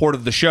it. Support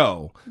of the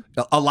show.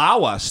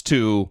 Allow us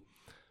to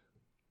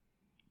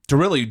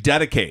really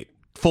dedicate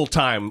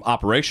full-time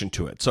operation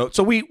to it. So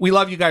we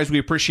love you guys. We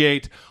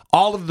appreciate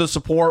all of the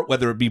support,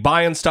 whether it be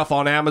buying stuff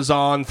on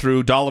Amazon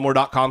through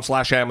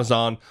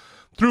dollamore.com/Amazon,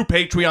 through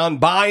Patreon,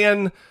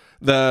 buying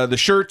the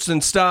shirts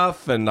and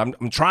stuff, and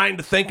I'm trying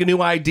to think of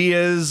new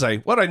ideas.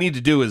 What I need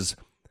to do is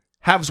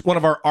have one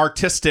of our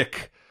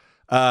artistic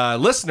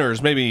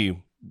listeners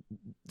maybe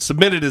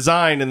submit a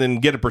design and then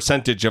get a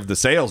percentage of the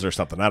sales or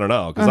something. I don't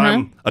know, because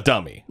I'm a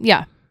dummy.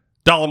 Yeah.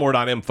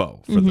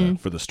 Dollamore.info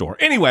for the store.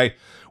 Anyway,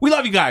 we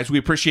love you guys. We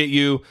appreciate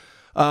you.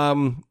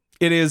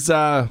 It is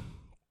a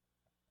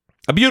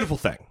beautiful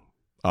thing.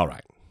 All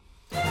right.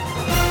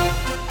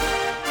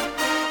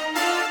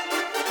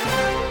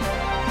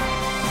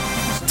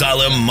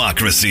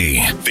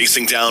 Dollamocracy.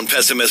 Facing down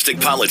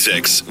pessimistic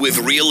politics with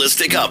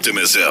realistic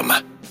optimism.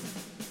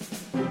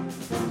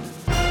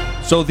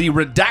 So the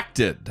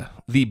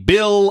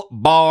Bill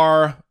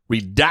Barr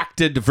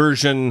redacted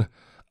version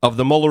of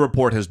the Mueller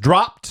report has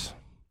dropped.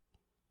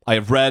 I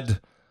have read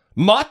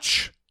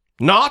much,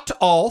 not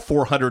all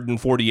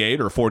 448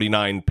 or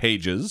 49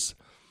 pages,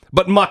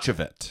 but much of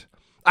it.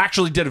 I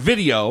actually did a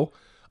video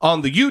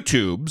on the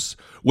YouTubes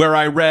where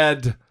I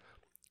read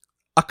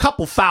a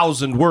couple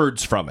thousand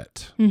words from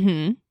it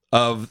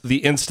of the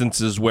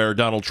instances where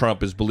Donald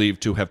Trump is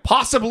believed to have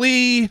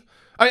possibly,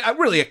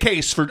 really a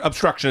case for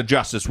obstruction of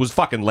justice was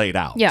fucking laid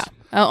out. Yeah.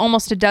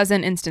 Almost a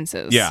dozen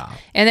instances. Yeah.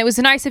 And it was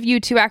nice of you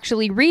to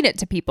actually read it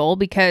to people,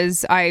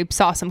 because I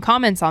saw some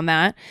comments on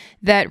that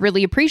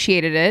really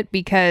appreciated it,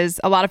 because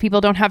a lot of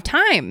people don't have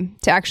time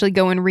to actually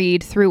go and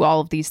read through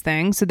all of these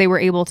things. So they were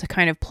able to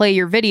kind of play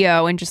your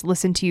video and just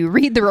listen to you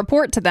read the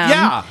report to them.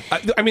 Yeah.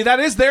 I mean, that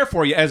is there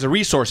for you as a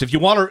resource. If you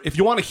want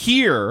to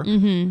hear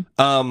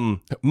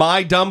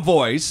my dumb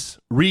voice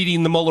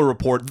reading the Mueller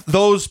report,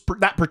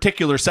 that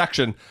particular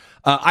section,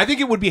 I think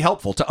it would be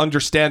helpful to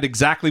understand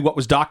exactly what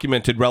was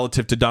documented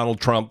relative to Donald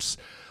Trump's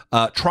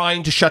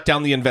trying to shut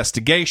down the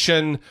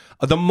investigation,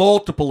 the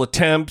multiple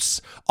attempts,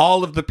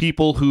 all of the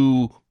people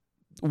who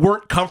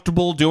weren't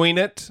comfortable doing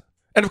it.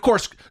 And of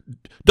course,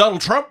 Donald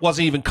Trump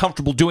wasn't even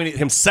comfortable doing it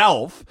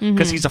himself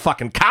because he's a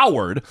fucking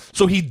coward.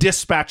 So he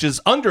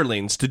dispatches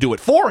underlings to do it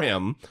for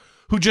him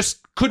who just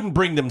couldn't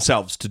bring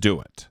themselves to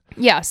do it.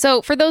 Yeah,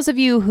 so for those of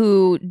you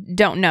who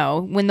don't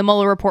know, when the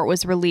Mueller report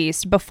was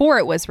released, before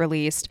it was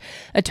released,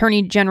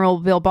 Attorney General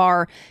Bill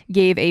Barr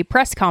gave a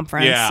press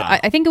conference. Yeah.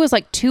 I think it was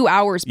like 2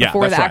 hours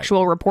before the that's right.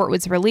 actual report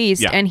was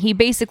released, Yeah. and he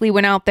basically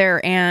went out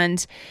there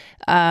and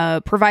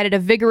provided a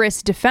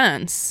vigorous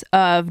defense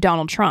of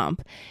Donald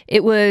Trump.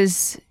 It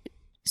was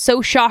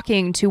so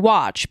shocking to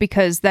watch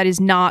because that is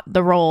not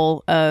the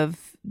role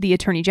of the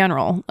Attorney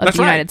General of That's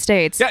the right. United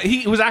States. Yeah,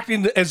 he was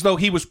acting as though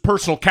he was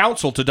personal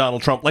counsel to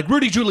Donald Trump, like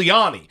Rudy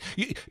Giuliani.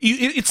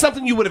 It's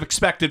something you would have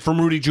expected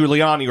from Rudy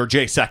Giuliani or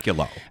Jay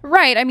Sekulow.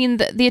 Right. I mean,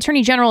 the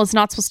Attorney General is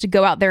not supposed to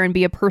go out there and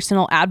be a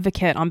personal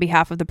advocate on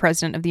behalf of the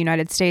President of the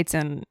United States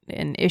and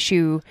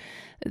issue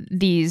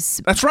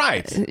these That's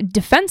right.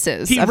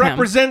 defenses. He of him.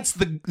 represents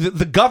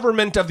the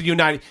government of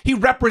the He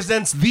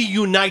represents the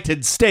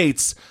United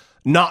States,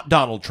 not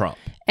Donald Trump.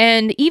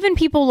 And even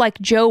people like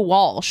Joe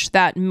Walsh,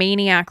 that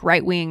maniac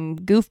right-wing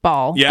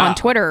goofball on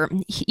Twitter,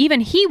 even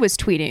he was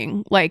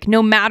tweeting, like,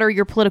 no matter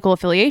your political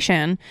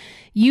affiliation,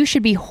 you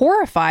should be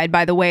horrified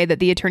by the way that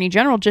the Attorney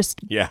General just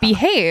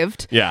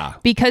behaved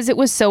because it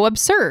was so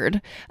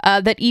absurd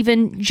that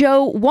even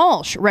Joe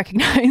Walsh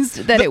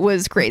recognized that it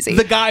was crazy.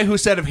 The guy who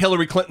said if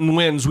Hillary Clinton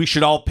wins, we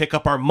should all pick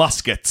up our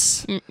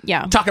muskets.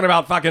 Yeah. Talking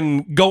about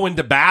fucking going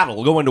to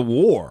battle, going to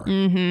war.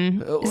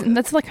 Mm-hmm.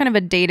 That's like kind of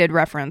a dated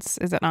reference,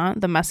 is it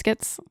not? The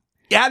muskets?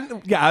 Yeah,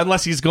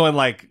 unless he's going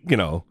like,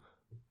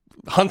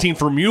 hunting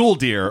for mule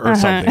deer or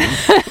something.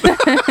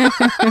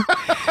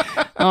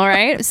 All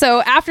right.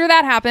 So after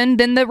that happened,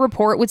 then the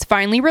report was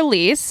finally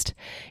released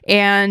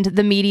and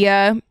the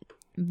media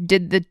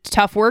did the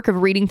tough work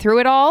of reading through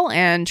it all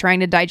and trying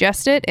to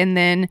digest it and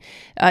then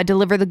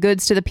deliver the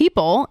goods to the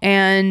people.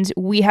 And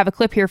we have a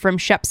clip here from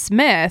Shep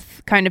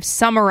Smith kind of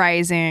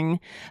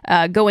summarizing,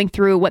 going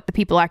through what the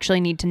people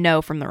actually need to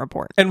know from the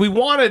report. And we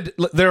wanted,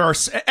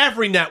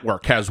 every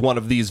network has one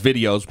of these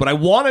videos, but I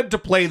wanted to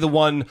play the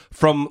one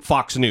from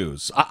Fox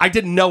News. I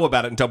didn't know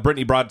about it until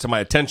Brittany brought it to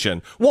my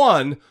attention.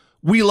 One,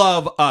 we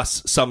love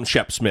us some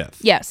Shep Smith.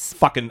 Yes.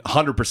 Fucking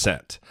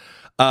 100%.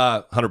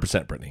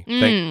 100%, Brittany.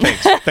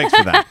 Thanks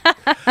for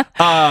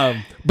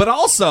that. But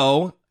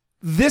also,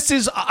 this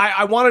is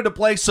I wanted to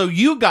play so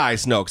you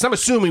guys know, because I'm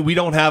assuming we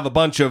don't have a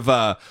bunch of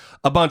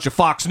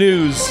Fox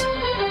News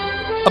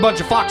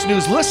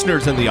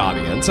listeners in the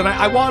audience, and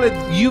I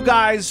wanted you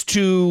guys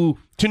to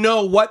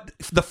know what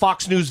the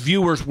Fox News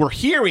viewers were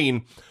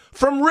hearing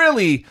from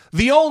really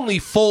the only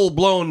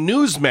full-blown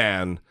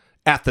newsman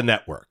at the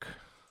network.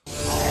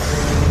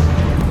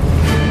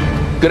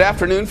 Good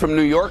afternoon from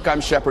New York.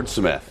 I'm Shepard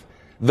Smith.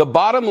 The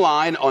bottom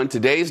line on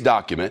today's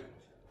document,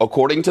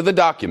 according to the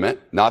document,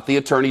 not the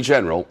Attorney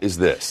General, is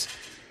this.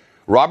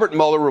 Robert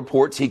Mueller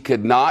reports he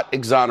could not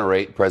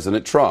exonerate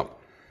President Trump.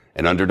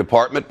 And under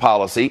department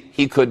policy,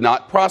 he could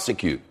not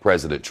prosecute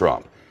President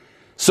Trump.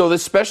 So the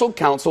special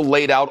counsel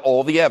laid out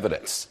all the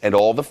evidence and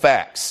all the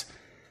facts.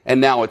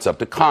 And now it's up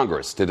to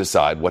Congress to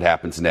decide what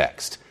happens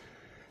next.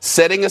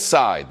 Setting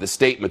aside the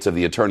statements of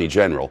the Attorney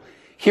General,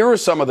 here are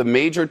some of the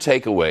major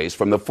takeaways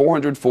from the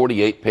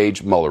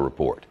 448-page Mueller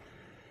report.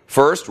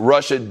 First,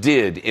 Russia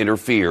did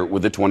interfere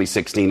with the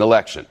 2016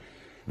 election.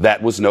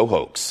 That was no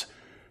hoax.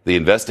 The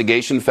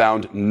investigation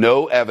found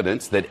no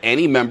evidence that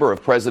any member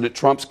of President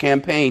Trump's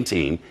campaign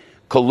team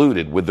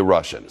colluded with the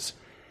Russians.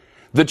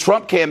 The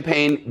Trump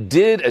campaign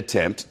did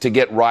attempt to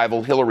get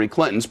rival Hillary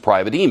Clinton's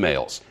private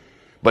emails,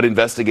 but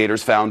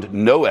investigators found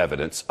no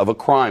evidence of a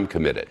crime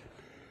committed.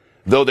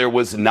 Though there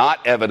was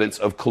not evidence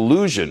of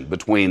collusion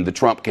between the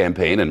Trump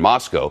campaign and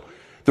Moscow,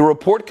 the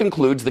report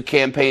concludes the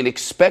campaign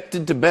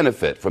expected to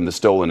benefit from the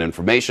stolen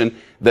information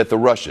that the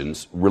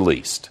Russians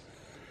released.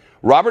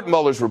 Robert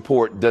Mueller's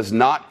report does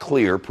not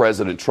clear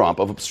President Trump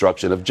of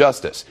obstruction of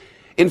justice.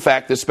 In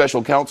fact, the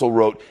special counsel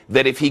wrote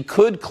that if he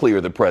could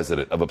clear the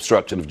president of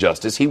obstruction of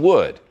justice, he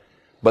would,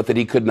 but that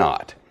he could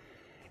not.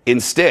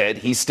 Instead,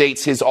 he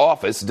states his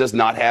office does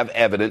not have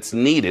evidence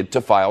needed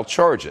to file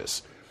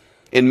charges.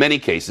 In many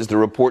cases, the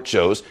report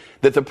shows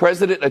that the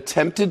president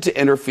attempted to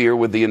interfere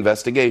with the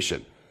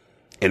investigation.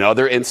 In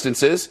other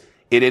instances,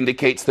 it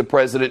indicates the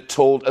president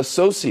told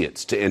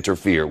associates to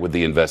interfere with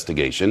the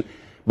investigation,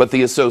 but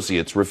the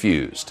associates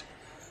refused.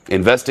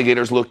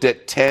 Investigators looked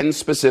at 10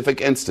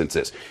 specific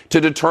instances to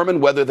determine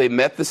whether they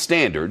met the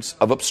standards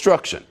of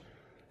obstruction.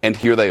 And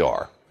here they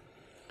are.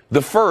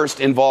 The first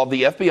involved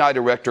the FBI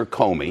Director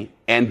Comey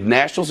and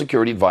National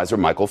Security Advisor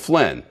Michael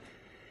Flynn.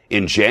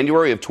 In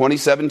January of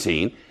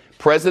 2017,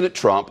 President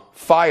Trump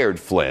fired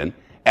Flynn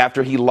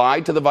after he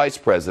lied to the vice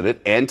president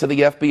and to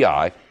the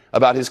FBI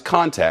about his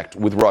contact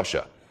with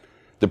Russia.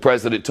 The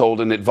president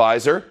told an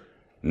advisor,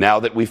 "Now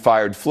that we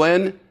fired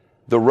Flynn,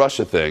 the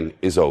Russia thing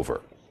is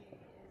over."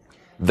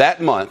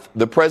 That month,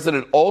 the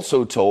president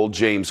also told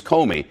James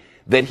Comey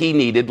that he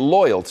needed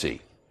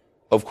loyalty.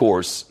 Of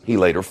course, he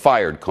later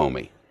fired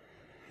Comey.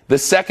 The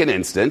second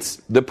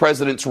instance, the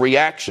president's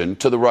reaction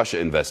to the Russia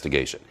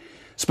investigation.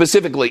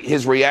 Specifically,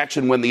 his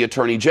reaction when the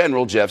Attorney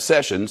General, Jeff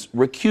Sessions,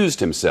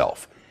 recused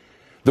himself.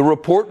 The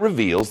report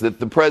reveals that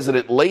the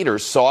president later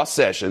saw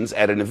Sessions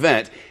at an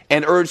event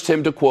and urged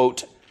him to,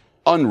 quote,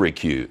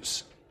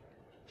 unrecuse.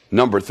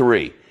 Number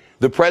 3,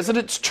 the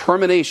president's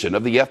termination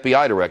of the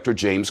FBI director,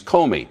 James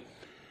Comey.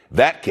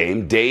 That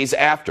came days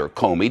after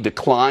Comey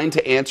declined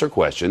to answer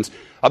questions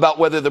about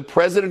whether the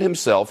president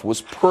himself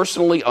was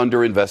personally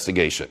under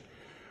investigation.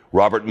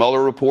 Robert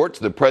Mueller reports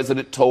the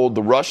president told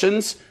the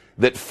Russians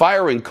that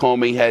firing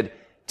Comey had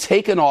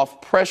taken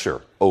off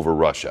pressure over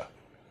Russia.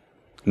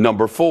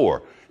 Number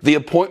 4, the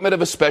appointment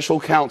of a special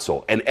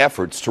counsel and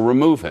efforts to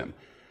remove him.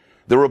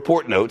 The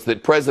report notes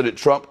that President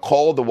Trump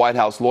called the White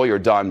House lawyer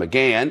Don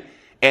McGahn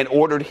and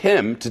ordered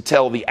him to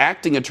tell the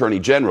acting attorney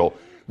general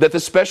that the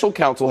special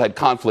counsel had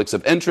conflicts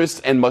of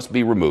interest and must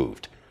be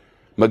removed.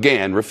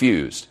 McGahn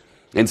refused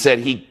and said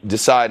he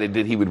decided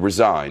that he would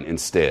resign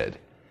instead.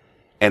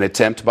 An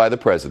attempt by the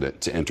president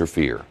to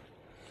interfere.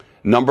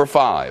 Number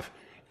 5,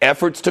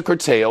 efforts to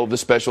curtail the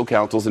special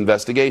counsel's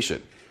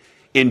investigation.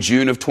 In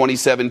June of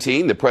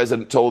 2017, the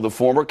president told the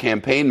former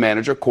campaign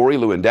manager, Corey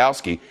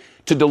Lewandowski,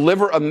 to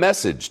deliver a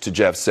message to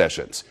Jeff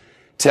Sessions,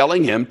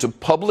 telling him to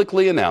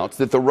publicly announce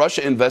that the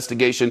Russia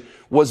investigation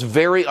was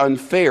very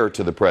unfair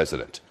to the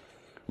president.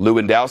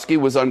 Lewandowski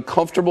was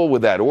uncomfortable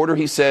with that order,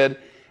 he said,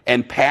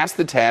 and passed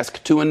the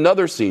task to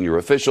another senior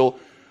official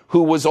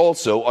who was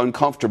also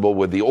uncomfortable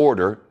with the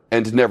order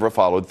and never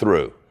followed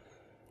through.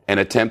 An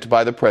attempt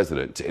by the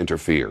president to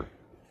interfere.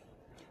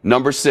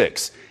 Number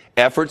 6,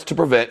 efforts to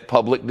prevent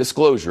public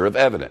disclosure of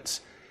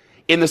evidence.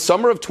 In the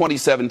summer of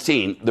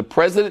 2017, the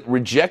president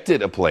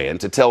rejected a plan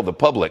to tell the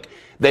public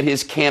that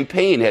his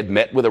campaign had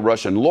met with a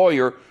Russian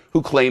lawyer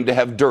who claimed to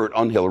have dirt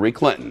on Hillary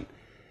Clinton.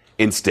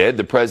 Instead,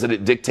 the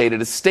president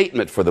dictated a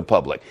statement for the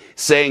public,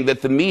 saying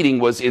that the meeting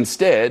was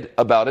instead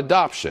about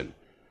adoption.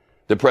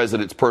 The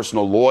president's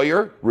personal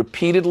lawyer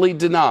repeatedly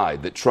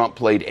denied that Trump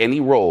played any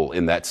role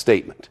in that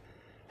statement.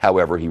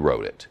 However, he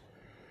wrote it.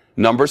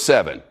 Number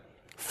 7,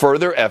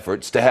 further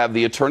efforts to have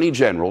the attorney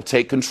general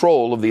take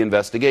control of the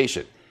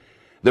investigation.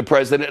 The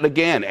president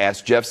again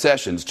asked Jeff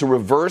Sessions to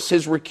reverse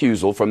his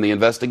recusal from the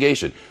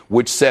investigation,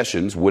 which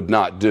Sessions would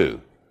not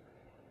do.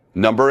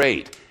 Number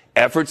 8,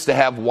 efforts to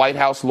have White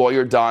House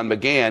lawyer Don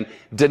McGahn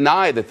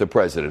deny that the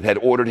president had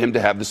ordered him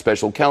to have the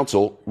special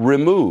counsel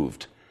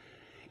removed.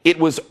 It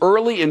was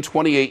early in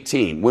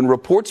 2018 when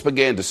reports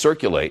began to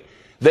circulate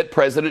that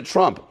President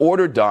Trump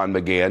ordered Don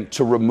McGahn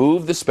to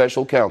remove the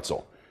special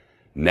counsel.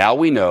 Now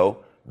we know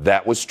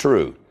that was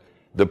true.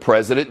 The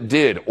president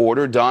did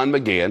order Don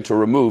McGahn to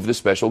remove the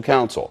special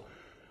counsel.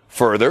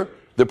 Further,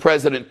 the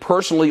president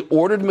personally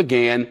ordered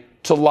McGahn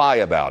to lie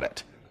about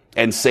it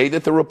and say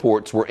that the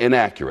reports were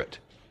inaccurate.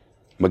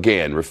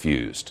 McGahn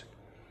refused.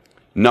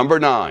 Number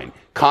 9,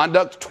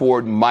 conduct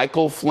toward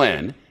Michael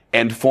Flynn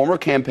and former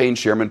campaign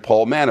chairman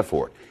Paul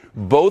Manafort,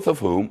 both of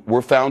whom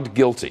were found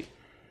guilty.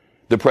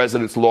 The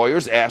president's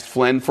lawyers asked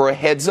Flynn for a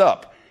heads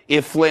up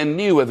if Flynn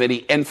knew of any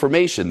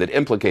information that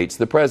implicates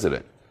the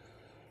president.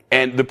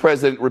 And the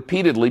president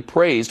repeatedly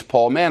praised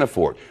Paul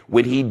Manafort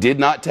when he did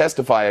not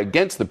testify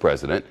against the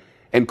president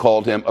and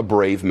called him a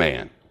brave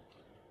man.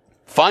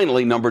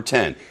 Finally, number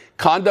 10,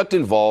 conduct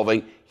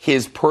involving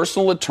his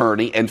personal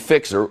attorney and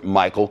fixer,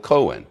 Michael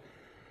Cohen.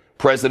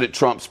 President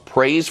Trump's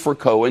praise for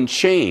Cohen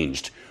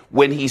changed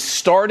when he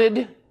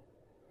started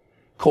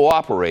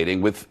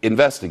cooperating with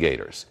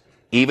investigators,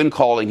 even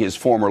calling his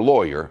former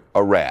lawyer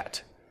a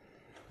rat.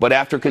 But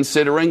after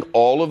considering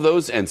all of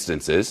those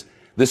instances,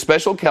 the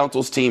special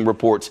counsel's team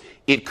reports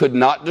it could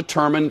not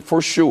determine for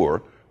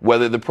sure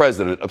whether the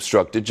president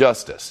obstructed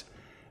justice.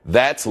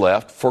 That's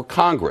left for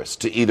Congress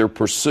to either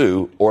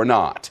pursue or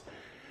not.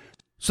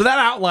 So that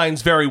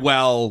outlines very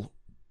well,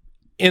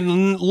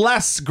 in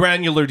less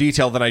granular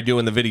detail than I do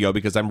in the video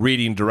because I'm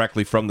reading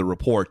directly from the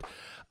report.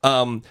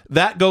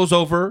 That goes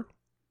over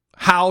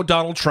how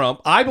Donald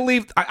Trump, I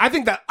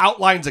think that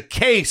outlines a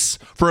case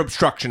for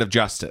obstruction of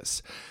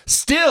justice.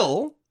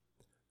 Still,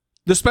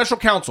 the special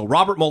counsel,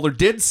 Robert Mueller,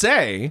 did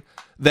say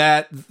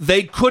that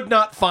they could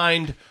not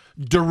find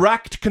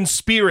direct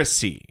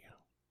conspiracy.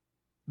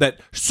 That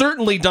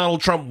certainly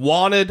Donald Trump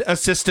wanted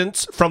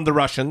assistance from the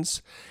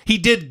Russians. He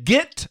did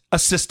get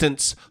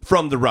assistance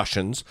from the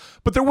Russians,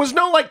 but there was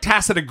no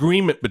tacit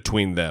agreement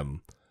between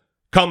them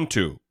come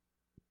to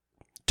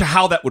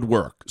how that would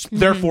work. Mm-hmm.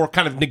 Therefore,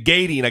 kind of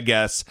negating, I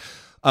guess,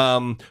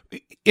 in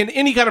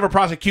any kind of a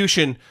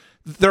prosecution,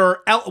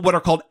 there are what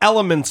are called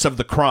elements of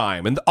the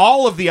crime, and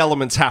all of the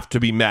elements have to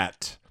be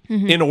met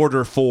in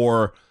order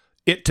for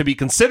it to be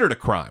considered a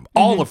crime.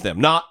 All of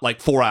them, not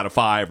 4 out of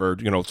 5 or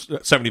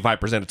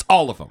 75%. It's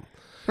all of them,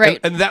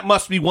 right? And that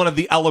must be one of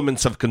the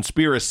elements of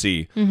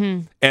conspiracy,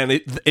 and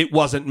it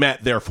wasn't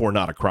met, therefore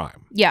not a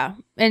crime. Yeah,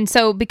 and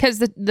so because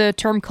the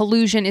term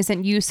collusion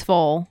isn't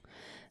useful,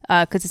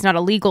 because it's not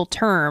a legal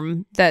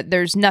term, that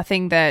there's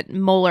nothing that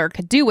Mueller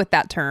could do with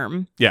that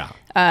term. Yeah.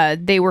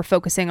 They were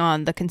focusing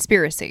on the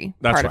conspiracy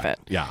part of it.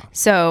 Yeah.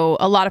 So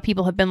a lot of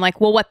people have been like,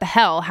 well, what the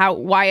hell?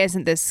 Why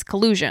isn't this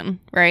collusion?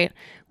 Right?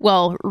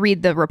 Well,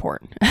 read the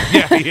report.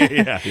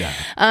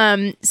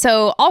 Yeah.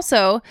 So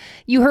also,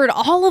 you heard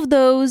all of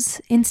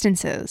those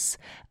instances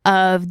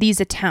of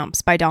these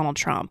attempts by Donald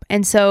Trump.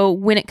 And so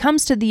when it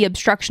comes to the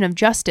obstruction of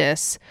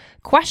justice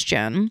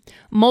question,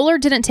 Mueller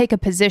didn't take a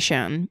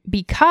position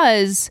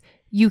because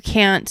you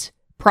can't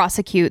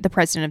prosecute the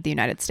president of the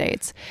United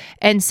States.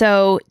 And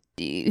so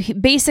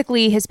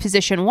basically his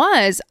position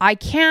was, I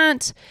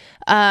can't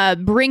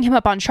bring him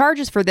up on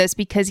charges for this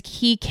because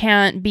he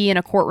can't be in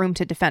a courtroom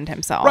to defend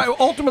himself. Right.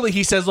 Ultimately,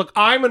 he says, look,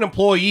 I'm an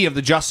employee of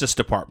the Justice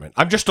Department.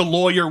 I'm just a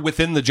lawyer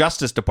within the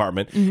Justice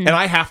Department, and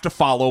I have to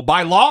follow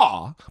by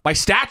law, by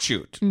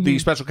statute, the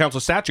special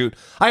counsel statute,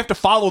 I have to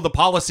follow the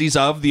policies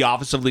of the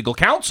Office of Legal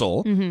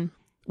Counsel,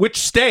 which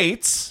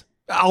states,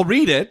 I'll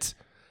read it,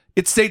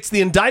 it states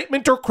the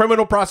indictment or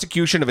criminal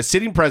prosecution of a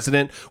sitting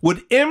president would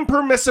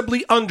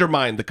impermissibly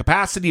undermine the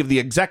capacity of the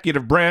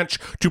executive branch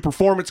to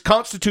perform its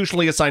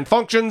constitutionally assigned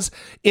functions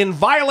in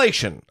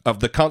violation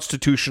of the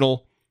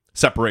constitutional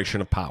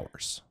separation of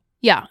powers.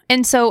 Yeah.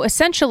 And so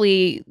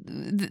essentially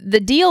the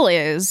deal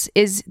is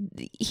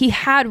he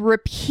had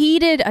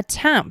repeated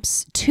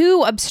attempts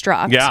to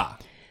obstruct. Yeah.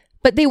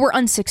 But they were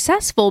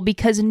unsuccessful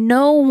because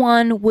no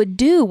one would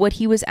do what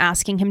he was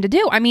asking him to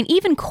do. I mean,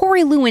 even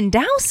Corey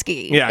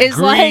Lewandowski is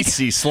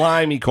greasy,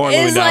 slimy Corey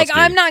Lewandowski. Is like,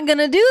 I'm not going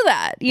to do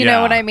that. You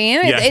know what I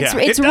mean?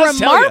 It's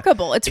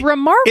remarkable. It's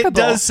remarkable. It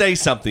does say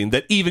something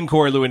that even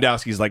Corey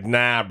Lewandowski is like,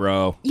 nah,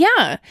 bro.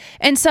 Yeah.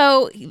 And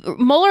so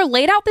Mueller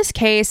laid out this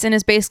case and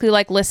is basically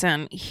like,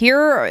 listen,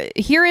 here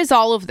is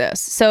all of this.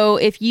 So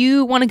if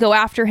you want to go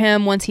after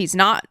him once he's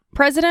not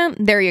president,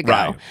 there you go.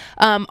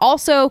 Right.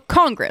 Also,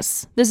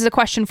 Congress. This is a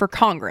question for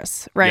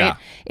Congress, right? Yeah.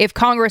 If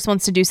Congress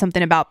wants to do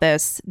something about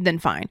this, then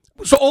fine.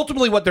 So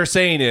ultimately what they're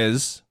saying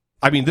is,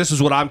 I mean, this is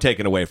what I'm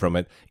taking away from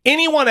it.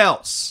 Anyone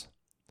else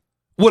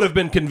would have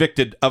been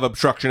convicted of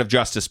obstruction of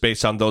justice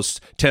based on those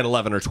 10,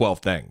 11, or 12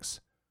 things.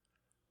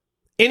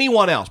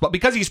 Anyone else. But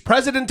because he's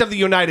president of the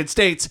United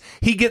States,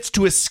 he gets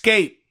to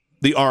escape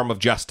the arm of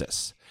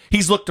justice.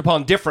 He's looked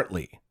upon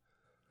differently.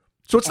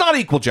 So it's not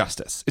equal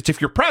justice. It's if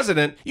you're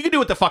president, you can do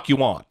what the fuck you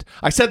want.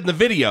 I said in the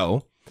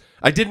video,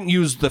 I didn't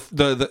use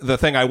the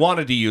thing I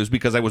wanted to use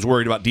because I was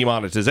worried about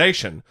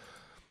demonetization.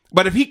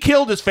 But if he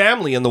killed his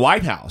family in the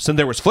White House, and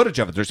there was footage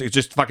of it, it's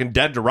just fucking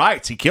dead to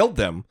rights, he killed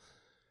them.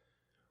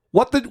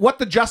 What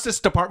the Justice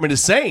Department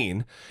is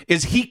saying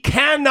is he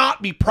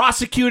cannot be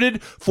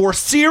prosecuted for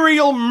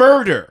serial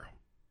murder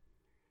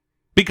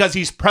because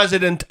he's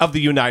president of the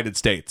United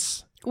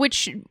States.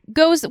 Which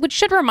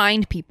should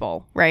remind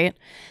people, right?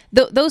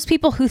 Those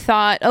people who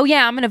thought, oh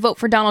yeah, I'm going to vote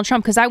for Donald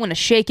Trump because I want to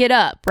shake it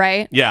up,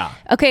 right? Yeah.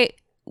 Okay,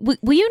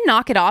 will you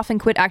knock it off and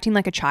quit acting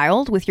like a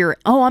child with your,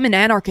 oh, I'm an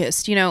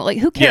anarchist, like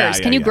who cares?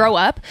 Can you grow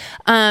up?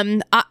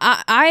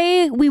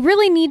 We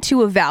really need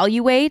to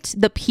evaluate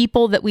the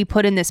people that we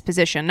put in this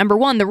position. Number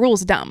one, the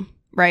rule's dumb.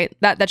 Right?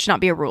 That should not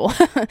be a rule.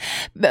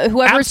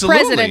 Whoever's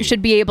president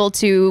should be able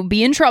to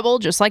be in trouble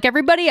just like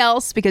everybody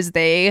else because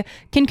they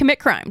can commit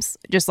crimes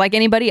just like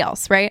anybody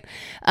else, right?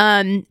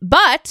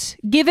 But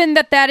given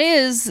that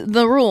is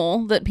the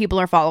rule that people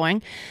are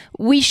following,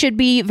 we should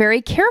be very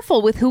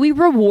careful with who we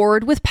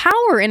reward with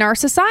power in our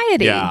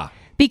society. Yeah.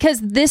 Because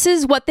this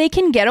is what they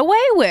can get away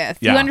with.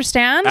 Yeah, you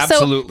understand?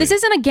 Absolutely. So this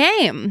isn't a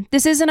game.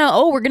 This isn't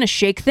we're going to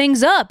shake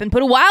things up and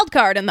put a wild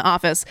card in the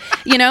office,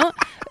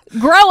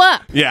 Grow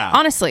up. Yeah.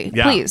 Honestly,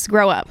 please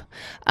grow up.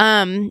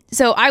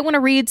 So I want to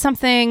read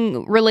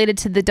something related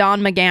to the Don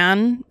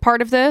McGahn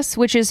part of this,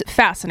 which is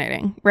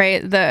fascinating,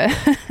 right?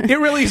 It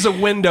really is a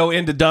window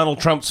into Donald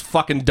Trump's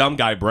fucking dumb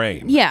guy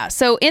brain. Yeah.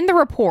 So in the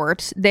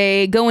report,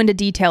 they go into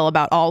detail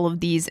about all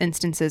of these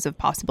instances of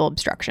possible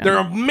obstruction. There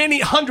are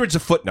hundreds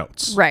of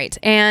footnotes. Right.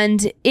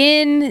 And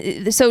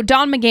so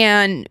Don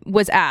McGahn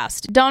was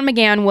asked. Don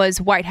McGahn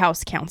was White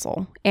House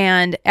counsel.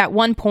 And at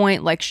one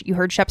point, like you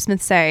heard Shep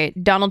Smith say,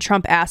 Donald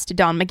Trump asked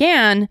Don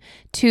McGahn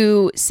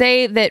to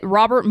say that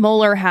Robert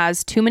Mueller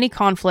has too many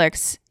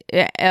conflicts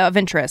of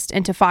interest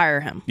and to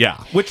fire him. Yeah,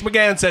 which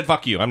McGahn said,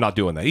 fuck you, I'm not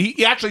doing that.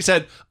 He actually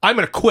said, I'm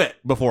going to quit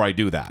before I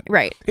do that.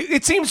 Right.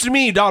 It seems to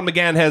me Don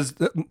McGahn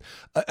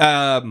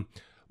has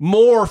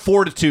more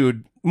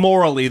fortitude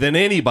morally than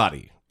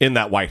anybody in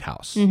that White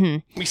House.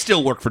 Mm-hmm. We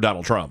still work for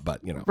Donald Trump,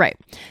 but Right.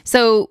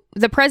 So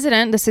the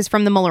president, this is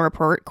from the Mueller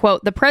report,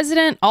 quote, the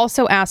president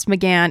also asked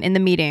McGahn in the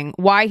meeting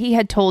why he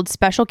had told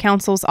special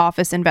counsel's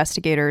office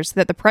investigators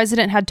that the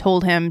president had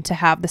told him to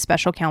have the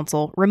special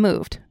counsel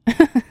removed.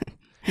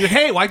 He's like,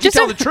 hey, why'd you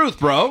tell the truth,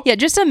 bro? Yeah,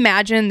 just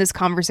imagine this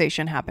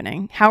conversation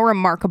happening. How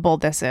remarkable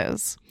this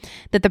is.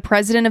 That the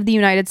president of the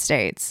United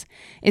States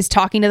is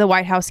talking to the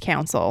White House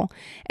counsel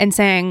and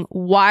saying,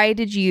 why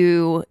did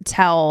you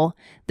tell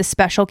the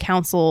special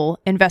counsel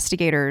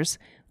investigators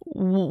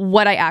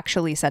what I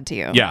actually said to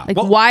you? Yeah. Like,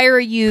 why are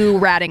you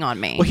ratting on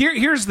me? Well,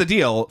 here's the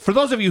deal. For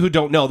those of you who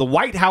don't know, the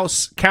White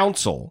House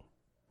counsel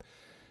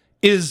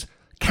is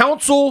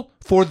counsel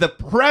for the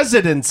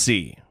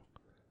presidency.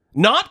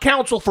 Not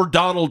counsel for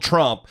Donald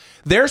Trump.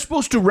 They're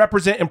supposed to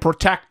represent and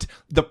protect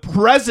the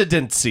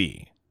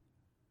presidency.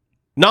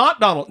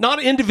 Not Donald,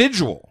 not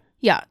individual.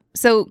 Yeah.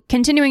 So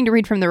continuing to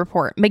read from the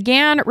report,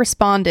 McGahn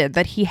responded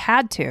that he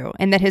had to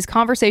and that his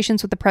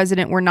conversations with the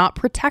president were not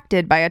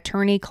protected by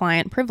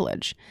attorney-client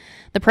privilege.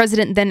 The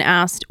president then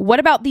asked, "What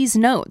about these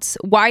notes?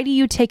 Why do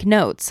you take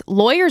notes?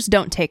 Lawyers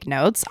don't take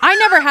notes. I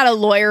never had a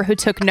lawyer who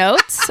took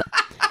notes."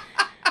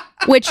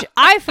 Which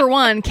I, for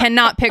one,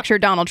 cannot picture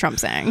Donald Trump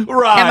saying.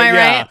 Right. Am I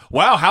right?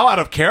 Wow, how out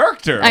of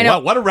character. I know.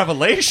 Wow, what a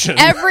revelation.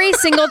 Every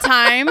single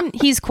time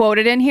he's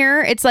quoted in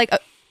here, it's like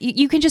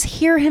you can just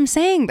hear him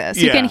saying this.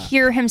 You can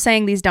hear him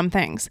saying these dumb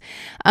things.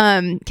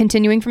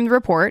 Continuing from the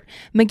report,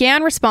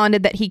 McGahn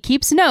responded that he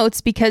keeps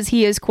notes because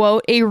he is,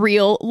 quote, a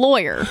real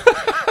lawyer,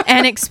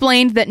 and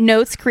explained that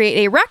notes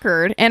create a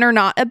record and are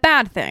not a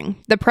bad thing.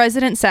 The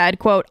president said,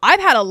 quote,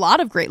 "I've had a lot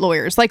of great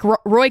lawyers, like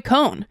Roy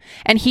Cohn,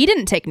 and he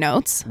didn't take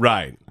notes."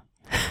 Right.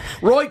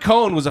 Roy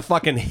Cohn was a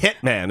fucking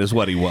hitman is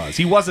what he was.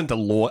 He wasn't a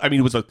lawyer. I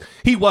mean,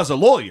 he was a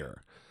lawyer.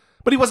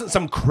 But he wasn't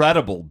some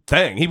credible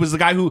thing. He was the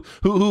guy who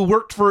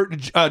worked for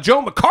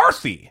Joe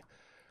McCarthy.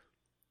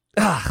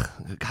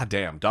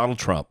 Goddamn, Donald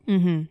Trump.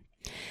 Mm-hmm.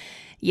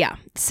 Yeah.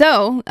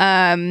 So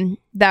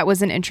that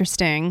was an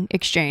interesting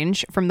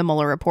exchange from the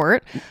Mueller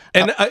report.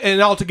 And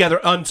an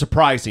altogether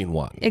unsurprising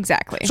one.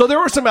 Exactly. So there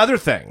were some other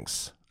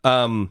things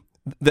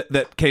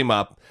that came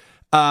up.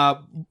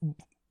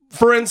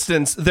 For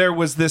instance, there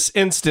was this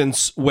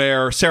instance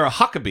where Sarah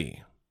Huckabee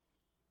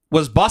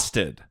was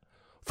busted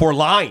for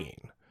lying.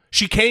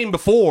 She came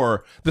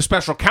before the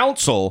special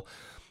counsel,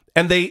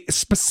 and they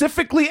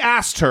specifically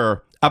asked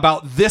her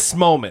about this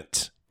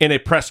moment in a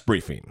press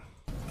briefing.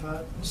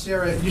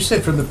 Sarah, you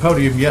said from the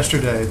podium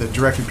yesterday that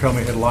Director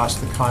Comey had lost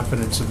the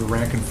confidence of the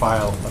rank and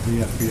file of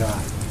the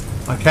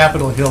FBI. On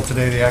Capitol Hill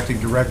today, the acting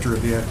director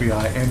of the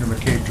FBI, Andrew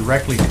McCabe,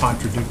 directly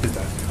contradicted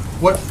that.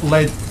 What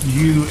led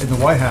you in the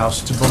White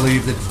House to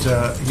believe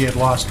that he had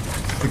lost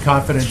the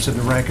confidence of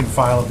the rank and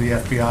file of the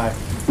FBI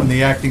when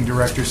the acting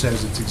director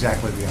says it's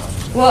exactly the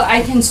opposite? Well,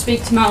 I can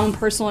speak to my own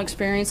personal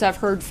experience. I've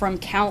heard from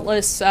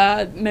countless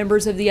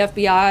members of the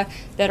FBI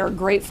that are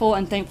grateful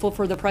and thankful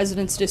for the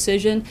president's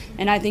decision.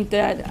 And I think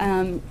that,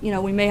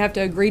 we may have to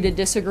agree to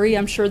disagree.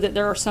 I'm sure that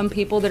there are some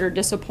people that are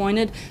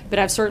disappointed, but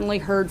I've certainly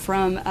heard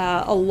from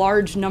a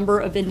large number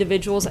of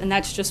individuals, and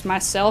that's just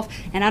myself.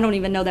 And I don't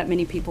even know that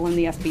many people in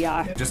the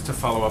FBI. Just to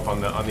follow up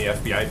on the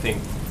FBI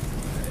thing,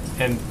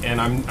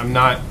 and I'm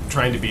not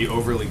trying to be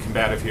overly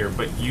combative here,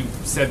 but you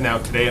said now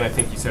today, and I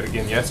think you said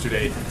again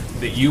yesterday,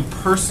 that you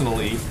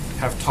personally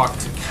have talked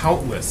to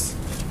countless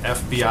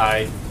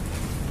FBI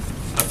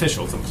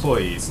officials,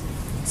 employees,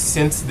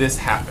 since this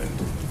happened.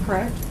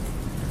 Correct.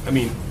 I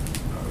mean,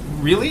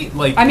 really?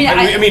 Like,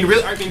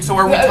 really? So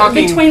are we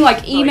talking between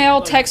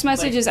email, text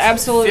messages?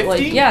 Absolutely,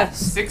 50, yes.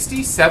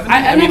 60,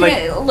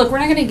 70? Look, we're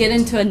not going to get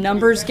into a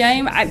numbers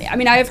game. I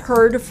have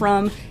heard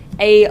from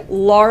a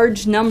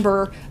large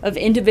number of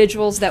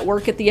individuals that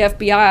work at the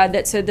FBI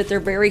that said that they're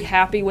very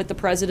happy with the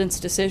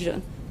president's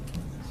decision.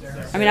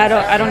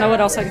 I don't know what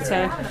else I can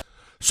say.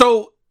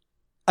 So,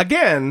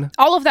 again,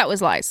 all of that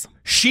was lies.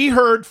 She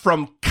heard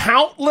from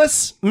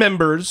countless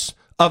members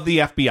of the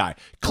FBI.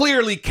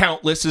 Clearly,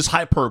 countless is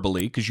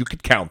hyperbole because you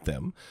could count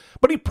them.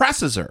 But he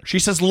presses her. She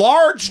says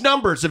large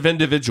numbers of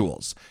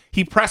individuals.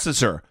 He presses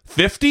her.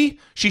 50?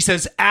 She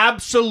says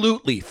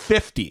absolutely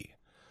 50.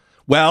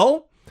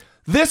 Well,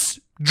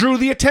 this drew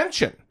the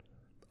attention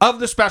of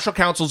the special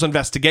counsel's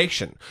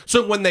investigation.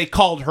 So when they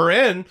called her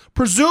in,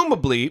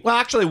 presumably, well,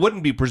 actually, it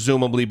wouldn't be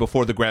presumably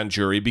before the grand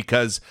jury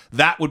because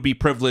that would be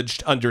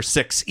privileged under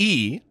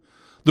 6E,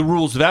 the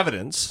rules of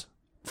evidence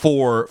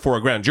for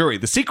a grand jury,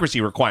 the secrecy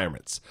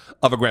requirements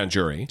of a grand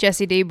jury.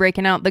 Jesse D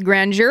breaking out the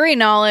grand jury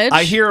knowledge.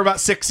 I hear about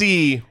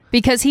 6E.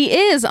 Because he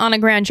is on a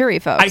grand jury,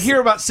 folks. I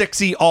hear about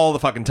 6E all the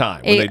fucking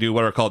time when they do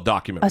what are called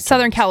document returns.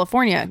 Southern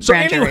California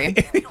grand jury.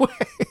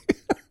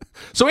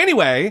 So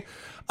anyway,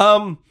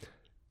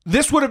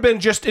 this would have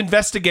been just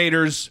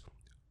investigators.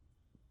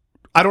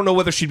 I don't know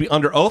whether she'd be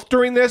under oath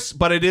during this,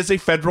 but it is a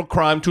federal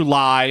crime to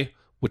lie,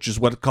 which is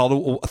what's called a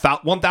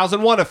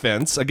 1001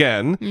 offense.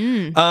 Again,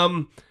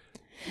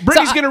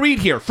 Brittany's going to read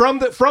here from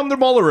the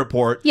Mueller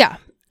report. Yeah.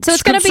 So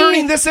it's going to be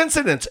concerning this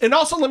incident. And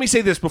also, let me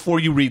say this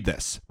before you read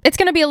this. It's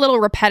going to be a little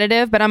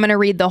repetitive, but I'm going to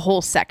read the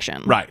whole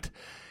section. Right.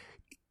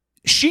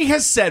 She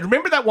has said,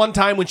 remember that one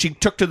time when she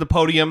took to the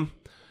podium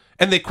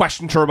and they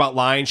questioned her about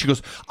lying? She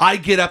goes, I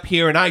get up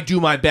here and I do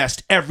my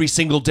best every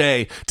single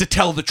day to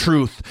tell the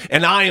truth.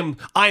 And I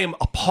am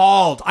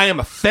appalled. I am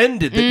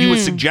offended that you would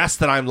suggest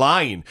that I'm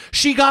lying.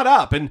 She got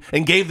up and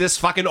gave this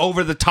fucking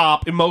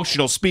over-the-top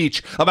emotional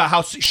speech about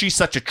how she's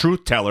such a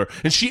truth teller.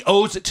 And she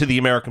owes it to the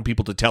American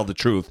people to tell the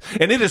truth.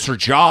 And it is her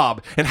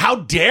job. And how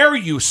dare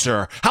you,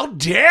 sir? How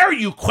dare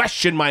you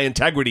question my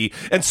integrity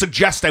and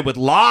suggest I would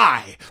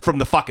lie from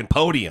the fucking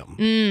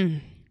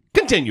podium?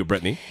 Continue,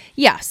 Brittany.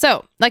 Yeah,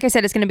 so, like I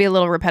said, it's going to be a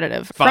little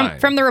repetitive.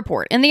 From the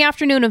report. In the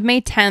afternoon of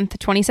May 10th,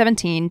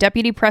 2017,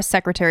 Deputy Press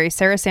Secretary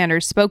Sarah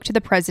Sanders spoke to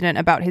the president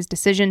about his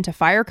decision to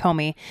fire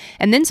Comey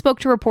and then spoke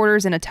to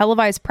reporters in a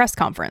televised press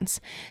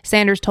conference.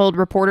 Sanders told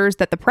reporters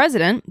that the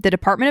president, the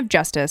Department of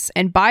Justice,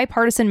 and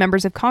bipartisan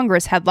members of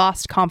Congress had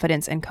lost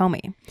confidence in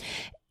Comey.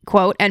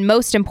 Quote, and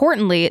most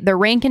importantly, the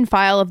rank and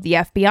file of the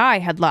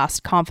FBI had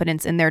lost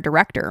confidence in their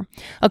director.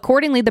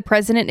 Accordingly, the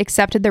president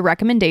accepted the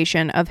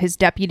recommendation of his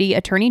deputy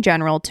attorney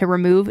general to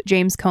remove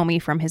James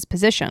Comey from his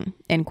position,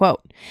 end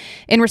quote.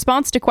 In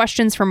response to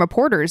questions from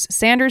reporters,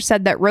 Sanders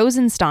said that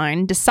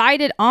Rosenstein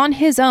decided on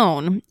his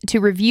own to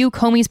review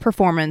Comey's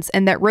performance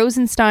and that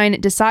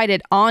Rosenstein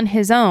decided on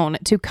his own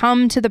to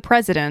come to the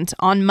president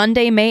on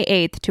Monday, May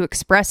 8th to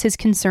express his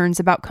concerns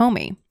about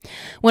Comey.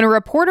 When a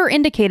reporter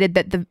indicated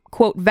that the,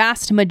 quote,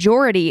 vast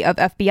majority of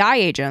FBI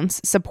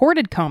agents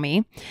supported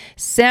Comey,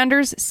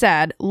 Sanders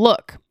said,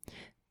 look,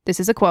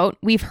 this is a quote,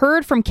 we've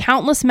heard from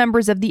countless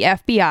members of the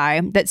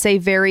FBI that say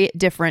very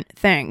different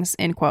things,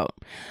 end quote.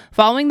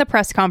 Following the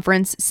press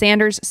conference,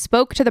 Sanders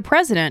spoke to the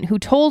president, who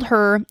told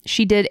her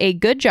she did a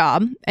good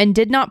job and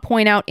did not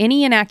point out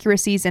any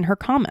inaccuracies in her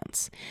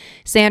comments.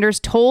 Sanders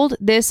told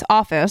this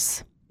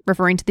office,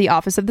 referring to the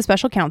Office of the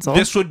Special Counsel.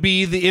 This would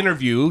be the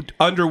interview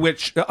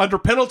under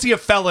penalty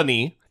of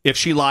felony, if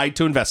she lied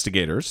to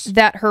investigators,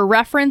 that her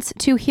reference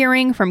to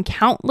hearing from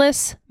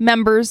countless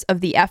members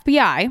of the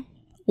FBI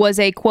was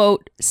a,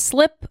 quote,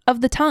 slip of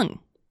the tongue.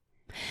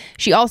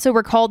 She also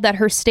recalled that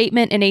her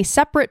statement in a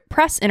separate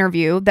press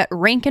interview that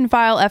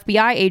rank-and-file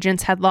FBI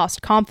agents had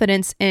lost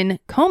confidence in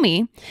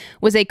Comey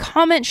was a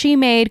comment she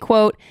made,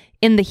 quote,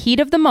 in the heat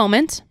of the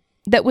moment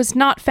that was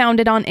not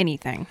founded on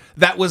anything.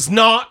 That was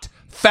not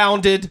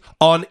founded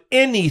on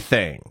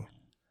anything.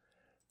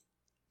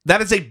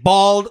 That is a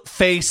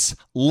bald-faced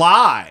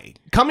lie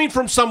coming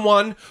from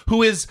someone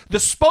who is the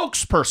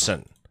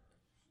spokesperson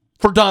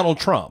for Donald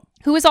Trump.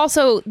 Who is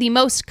also the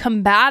most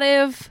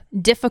combative,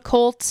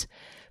 difficult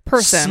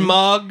person.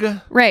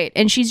 Smug. Right.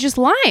 And she's just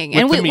lying.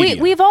 And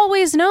we've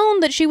always known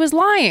that she was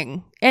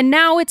lying. And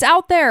now it's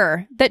out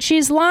there that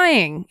she's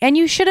lying. And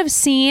you should have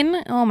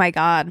seen, oh my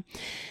God,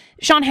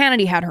 Sean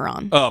Hannity had her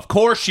on. Of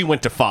course she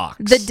went to Fox.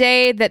 The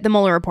day that the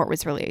Mueller report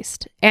was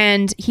released.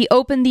 And he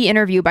opened the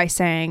interview by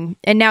saying,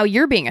 and now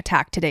you're being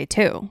attacked today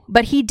too.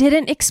 But he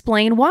didn't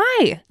explain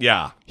why.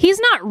 Yeah.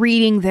 He's not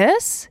reading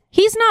this.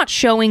 He's not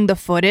showing the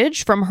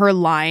footage from her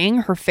lying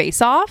her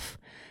face off.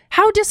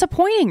 How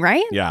disappointing,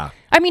 right? Yeah.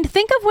 I mean,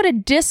 think of what a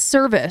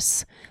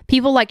disservice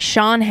people like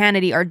Sean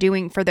Hannity are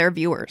doing for their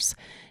viewers.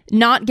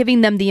 Not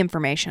giving them the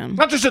information.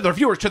 Not just to their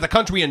viewers, to the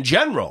country in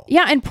general.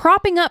 Yeah, and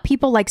propping up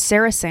people like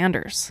Sarah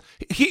Sanders.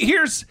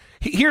 Here's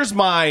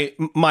my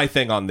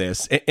thing on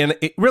this, and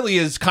it really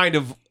is kind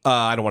of,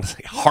 I don't want to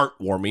say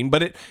heartwarming,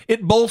 but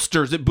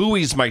it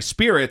buoys my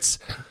spirits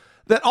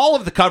that all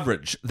of the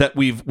coverage that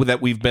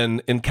we've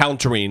been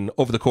encountering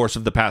over the course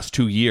of the past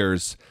 2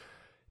 years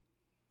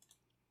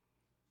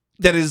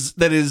that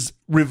is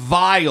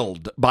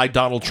reviled by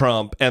Donald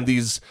Trump and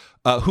these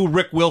who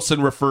Rick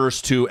Wilson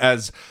refers to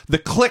as the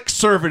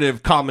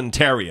click-servative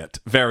commentariat.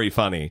 Very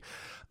funny.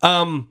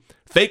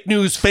 Fake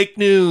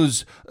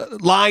news,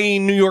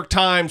 lying New York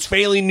Times,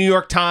 failing New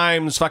York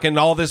Times, fucking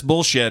all this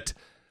bullshit.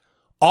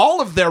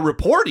 All of their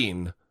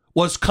reporting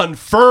was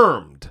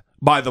confirmed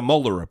by the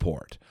Mueller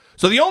report.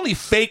 So the only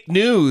fake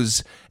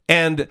news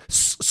and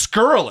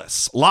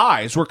scurrilous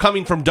lies were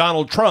coming from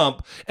Donald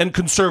Trump and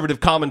conservative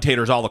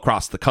commentators all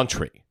across the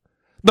country.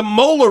 The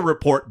Mueller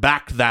report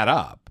backed that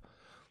up.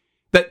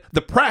 That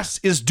the press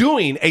is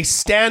doing a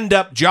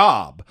stand-up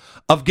job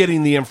of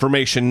getting the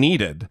information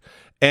needed.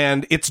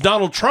 And it's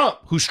Donald Trump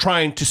who's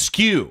trying to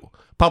skew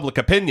public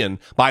opinion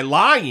by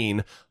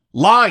lying.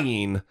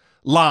 Now,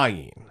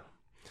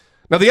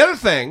 the other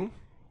thing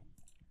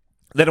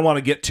that I want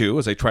to get to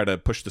as I try to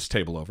push this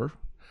table over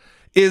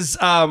is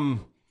the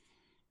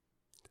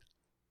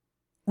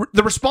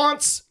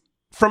response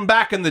from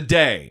back in the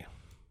day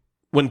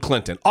when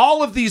Clinton,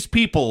 all of these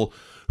people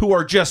who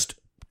are just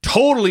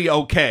totally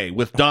okay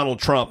with Donald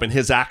Trump and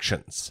his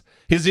actions,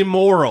 his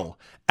immoral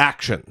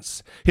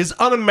actions, his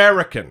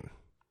un-American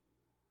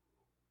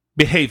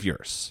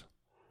behaviors.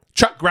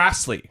 Chuck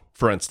Grassley,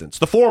 for instance,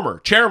 the former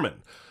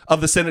chairman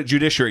of the Senate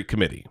Judiciary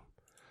Committee.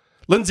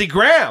 Lindsey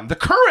Graham, the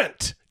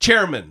current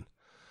chairman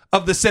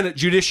of the Senate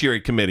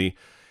Judiciary Committee.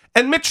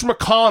 And Mitch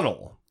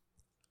McConnell,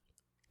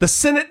 the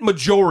Senate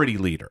Majority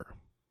Leader.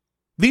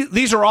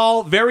 These are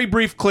all very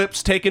brief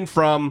clips taken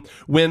from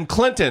when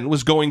Clinton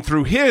was going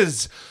through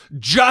his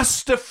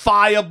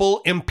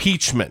justifiable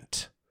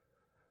impeachment.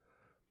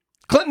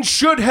 Clinton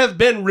should have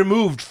been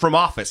removed from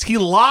office. He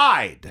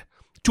lied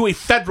to a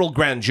federal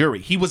grand jury.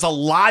 He was a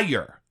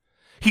liar.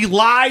 He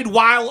lied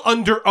while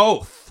under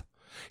oath.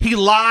 He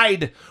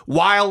lied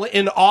while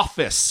in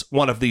office,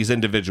 one of these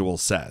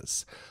individuals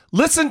says.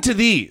 Listen to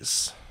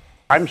these.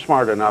 I'm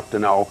smart enough to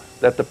know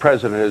that the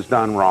president has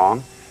done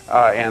wrong.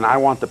 And I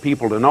want the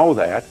people to know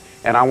that,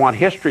 and I want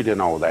history to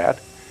know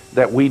that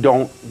we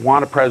don't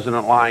want a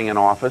president lying in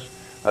office,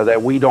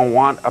 that we don't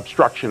want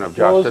obstruction of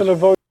justice.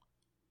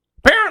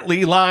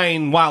 Apparently,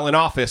 lying while in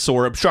office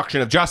or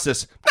obstruction of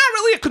justice, not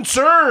really a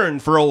concern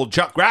for old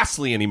Chuck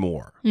Grassley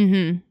anymore.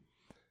 Mm-hmm.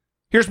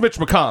 Here's Mitch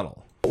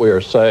McConnell. What we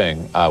are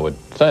saying, I would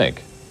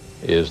think,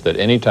 is that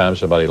anytime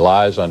somebody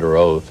lies under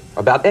oath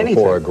about anything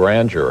before a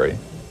grand jury,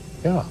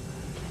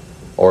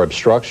 or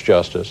obstructs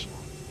justice,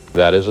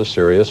 that is a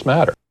serious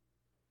matter.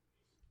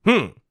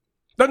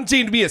 Doesn't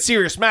seem to be a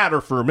serious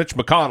matter for Mitch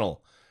McConnell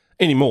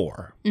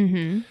anymore.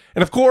 Mm-hmm.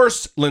 And of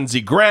course,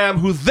 Lindsey Graham,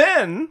 who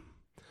then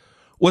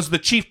was the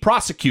chief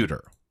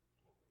prosecutor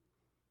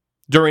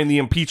during the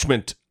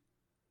impeachment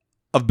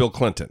of Bill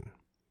Clinton.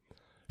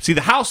 See,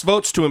 the House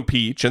votes to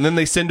impeach, and then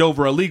they send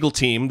over a legal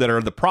team that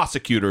are the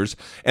prosecutors,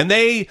 and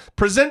they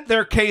present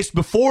their case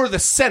before the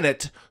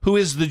Senate, who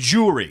is the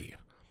jury.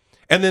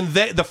 And then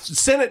the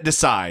Senate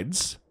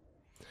decides,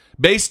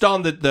 based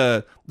on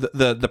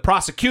the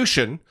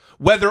prosecution,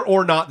 whether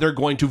or not they're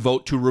going to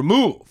vote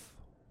to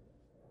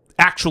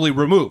actually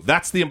remove.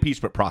 That's the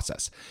impeachment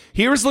process.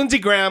 Here's Lindsey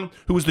Graham,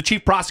 who was the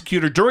chief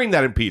prosecutor during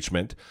that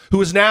impeachment,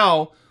 who is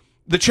now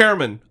the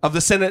chairman of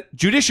the Senate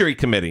Judiciary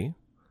Committee,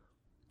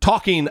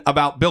 talking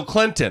about Bill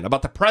Clinton,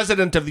 about the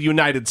President of the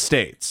United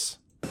States.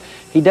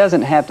 He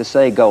doesn't have to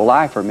say, go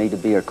lie for me to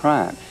be a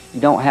crime.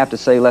 You don't have to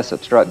say, let's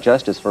obstruct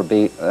justice for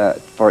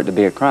it to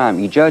be a crime.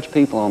 You judge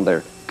people on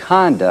their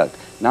conduct,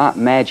 not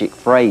magic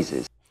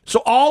phrases.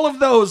 So all of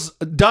those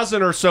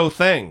dozen or so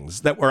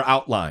things that were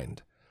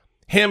outlined,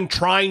 him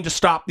trying to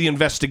stop the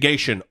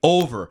investigation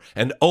over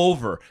and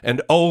over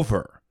and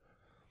over.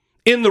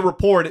 In the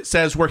report, it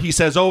says where he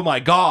says, oh my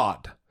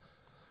God,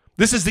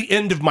 this is the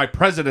end of my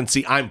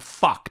presidency. I'm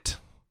fucked.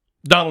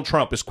 Donald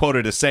Trump is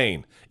quoted as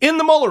saying in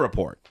the Mueller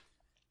report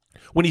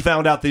when he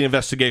found out the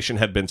investigation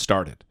had been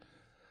started.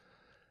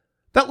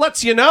 That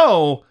lets you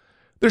know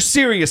there's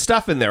serious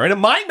stuff in there. And it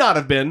might not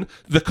have been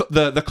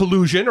the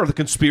collusion or the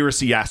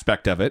conspiracy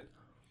aspect of it,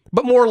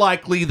 but more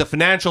likely the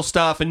financial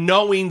stuff and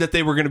knowing that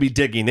they were going to be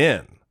digging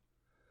in.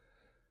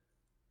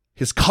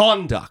 His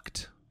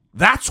conduct.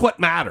 That's what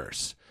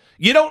matters.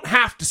 You don't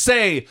have to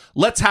say,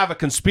 let's have a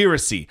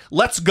conspiracy.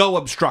 Let's go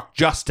obstruct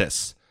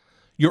justice.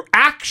 Your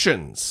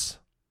actions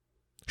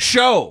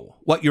show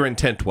what your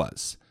intent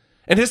was.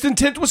 And his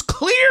intent was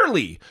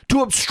clearly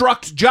to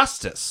obstruct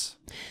justice.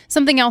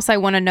 Something else I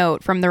want to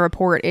note from the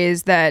report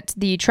is that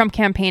the Trump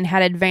campaign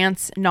had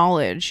advance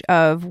knowledge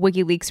of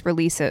WikiLeaks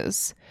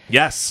releases.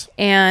 Yes.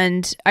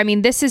 And, I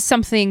mean, this is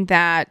something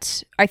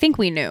that I think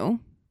we knew.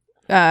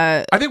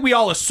 I think we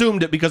all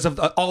assumed it because of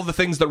all the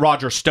things that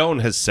Roger Stone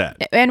has said.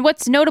 And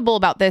what's notable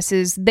about this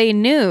is they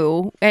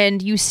knew,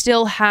 and you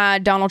still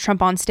had Donald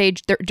Trump on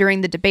stage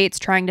during the debates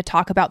trying to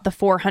talk about the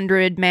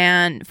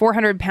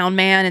 400-pound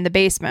man in the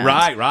basement.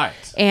 Right.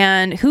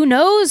 And who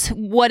knows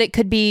what it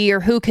could be or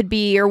who could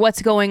be or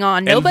what's going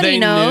on. Nobody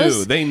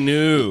knows. They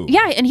knew.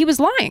 Yeah, and he was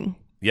lying.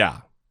 Yeah.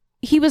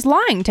 He was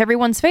lying to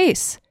everyone's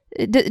face.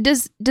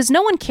 Does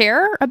no one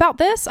care about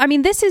this? I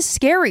mean, this is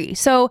scary.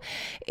 So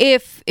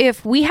if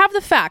we have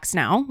the facts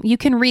now, you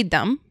can read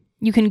them.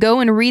 You can go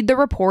and read the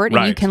report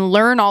and you can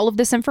learn all of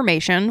this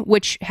information,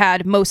 which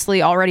had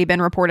mostly already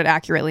been reported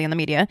accurately in the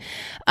media.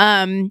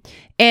 And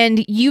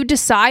you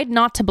decide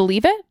not to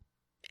believe it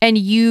and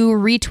you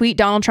retweet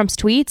Donald Trump's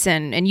tweets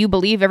and you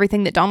believe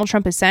everything that Donald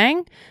Trump is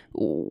saying.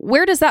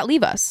 Where does that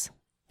leave us?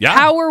 Yeah.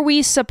 How are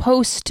we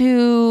supposed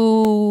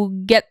to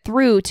get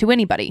through to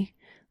anybody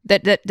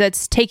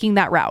that's taking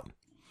that route?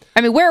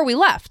 I mean, where are we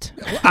left?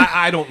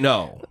 I don't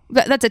know.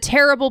 That's a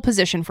terrible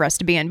position for us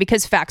to be in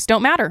because facts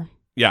don't matter.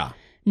 Yeah.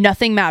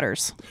 Nothing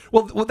matters.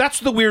 Well, that's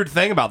the weird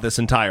thing about this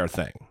entire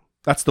thing.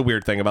 That's the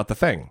weird thing about the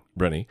thing,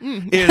 Brinny,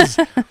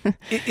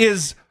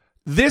 is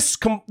this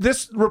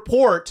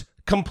report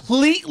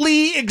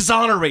completely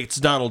exonerates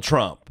Donald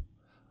Trump.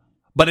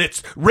 But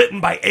it's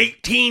written by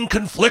 18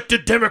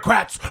 conflicted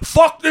Democrats.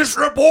 Fuck this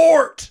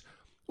report.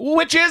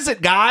 Which is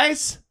it,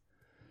 guys?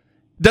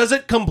 Does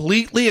it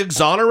completely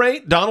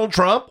exonerate Donald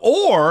Trump?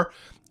 Or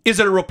is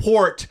it a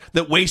report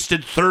that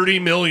wasted $30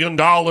 million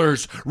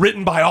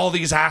written by all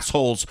these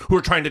assholes who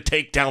are trying to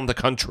take down the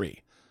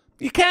country?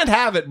 You can't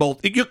have it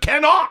both. You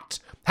cannot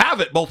have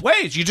it both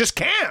ways. You just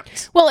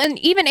can't. Well, and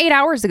even 8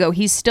 hours ago,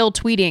 he's still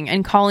tweeting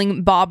and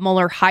calling Bob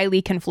Mueller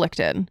highly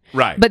conflicted.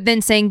 Right. But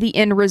then saying the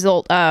end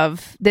result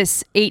of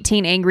this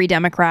 18 angry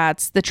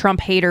Democrats, the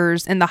Trump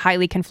haters, and the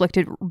highly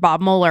conflicted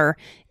Bob Mueller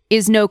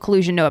is no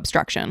collusion, no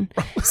obstruction.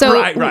 So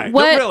right. What,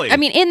 No, really. I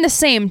mean, in the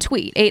same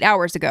tweet 8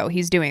 hours ago,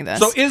 he's doing this.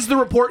 So is the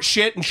report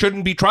shit and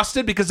shouldn't be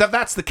trusted? Because if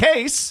that's the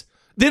case,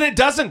 then it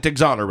doesn't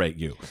exonerate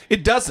you.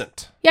 It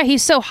doesn't. Yeah,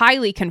 he's so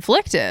highly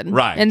conflicted.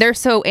 Right. And they're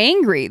so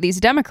angry,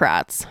 these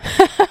Democrats.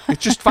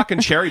 It's just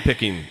fucking cherry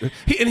picking.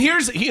 And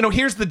here's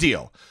the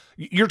deal.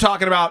 You're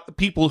talking about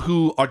people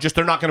who are just,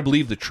 they're not going to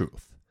believe the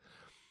truth.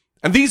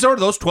 And these are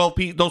those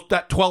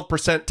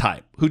 12%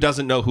 type who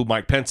doesn't know who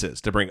Mike Pence is,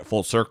 to bring it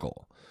full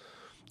circle.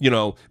 You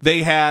know,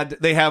 they have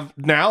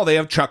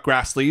Chuck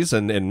Grassley's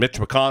and Mitch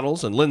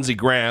McConnell's and Lindsey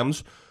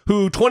Graham's,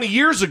 who 20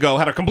 years ago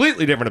had a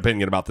completely different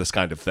opinion about this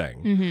kind of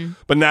thing. Mm-hmm.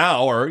 But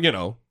now are,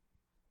 oh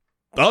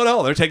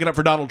no, they're taking up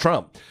for Donald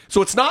Trump.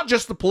 So it's not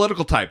just the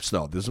political types,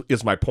 though, this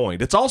is my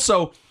point. It's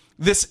also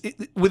this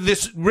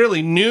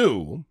really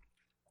new,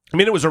 I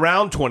mean, it was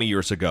around 20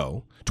 years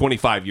ago,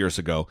 25 years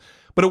ago,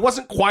 but it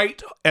wasn't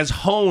quite as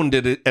honed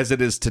as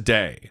it is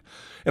today.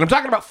 And I'm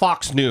talking about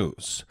Fox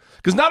News.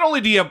 Because not only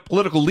do you have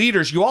political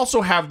leaders, you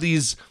also have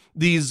these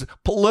these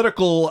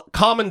political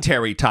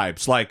commentary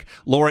types like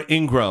Laura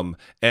Ingraham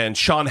and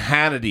Sean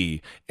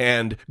Hannity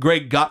and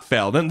Greg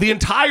Gutfeld and the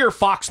entire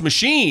Fox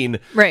machine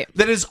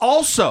that is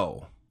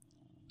also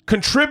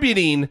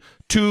contributing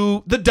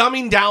to the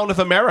dumbing down of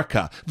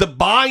America, the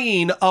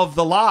buying of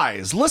the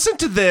lies. Listen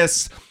to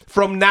this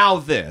from Now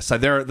This. I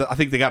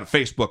think they got a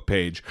Facebook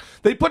page.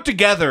 They put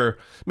together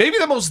maybe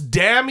the most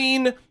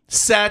damning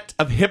set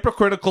of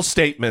hypocritical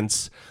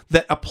statements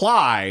that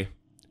applied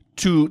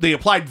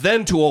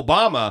then to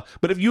Obama,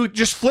 but if you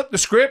just flip the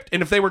script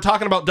and if they were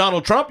talking about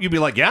Donald Trump, you'd be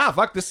like, yeah,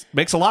 fuck, this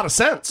makes a lot of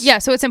sense. Yeah,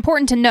 so it's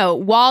important to note,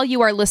 while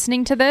you are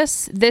listening to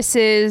this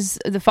is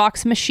the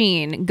Fox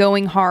machine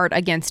going hard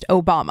against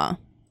Obama.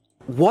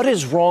 What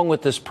is wrong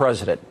with this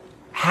president?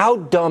 How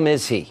dumb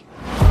is he?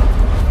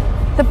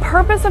 The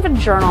purpose of a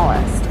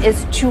journalist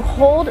is to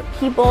hold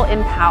people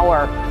in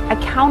power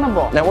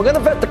accountable. Now, we're going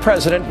to vet the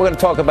president. We're going to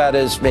talk about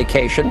his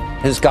vacation,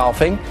 his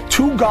golfing.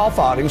 2 golf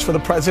outings for the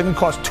president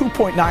cost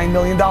 $2.9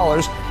 million.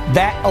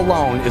 That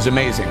alone is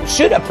amazing.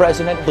 Should a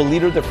president, the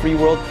leader of the free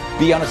world,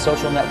 be on a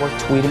social network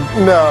tweeting?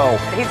 No.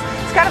 He's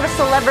kind of a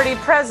celebrity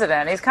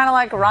president. He's kind of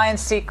like Ryan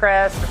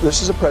Seacrest.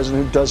 This is a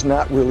president who does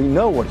not really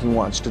know what he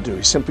wants to do.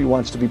 He simply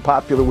wants to be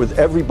popular with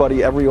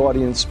everybody, every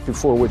audience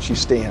before which he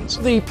stands.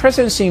 The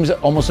president seems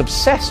almost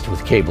obsessed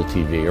with cable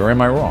TV, or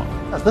am I wrong?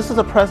 This is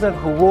a president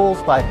who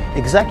rules by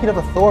executive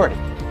authority,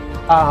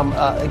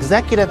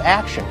 executive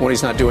action. When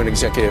he's not doing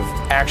executive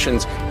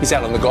actions, he's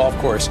out on the golf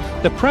course.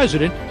 The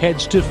president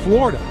heads to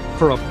Florida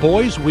for a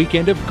boys'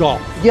 weekend of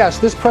golf. Yes,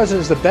 this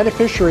president is the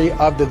beneficiary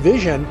of the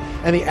vision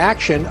and the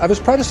action of his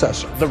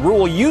predecessor. The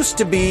rule used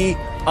to be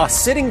a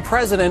sitting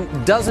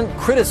president doesn't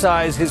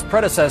criticize his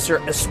predecessor,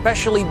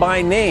 especially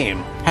by name.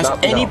 Has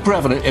any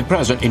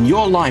president in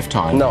your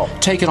lifetime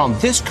taken on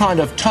this kind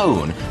of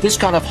tone, this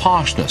kind of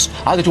harshness,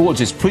 either towards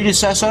his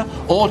predecessor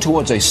or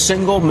towards a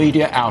single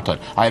media outlet?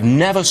 I have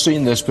never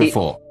seen this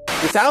before.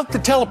 Without the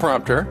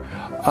teleprompter,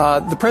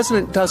 the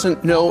president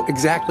doesn't know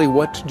exactly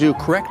what to do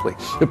correctly.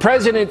 The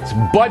president's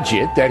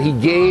budget that he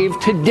gave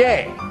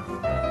today,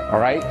 all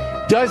right,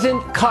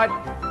 doesn't cut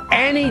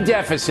any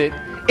deficit.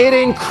 It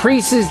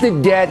increases the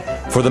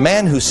debt. For the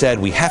man who said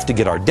we have to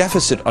get our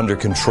deficit under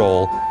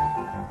control,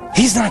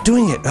 he's not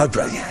doing it.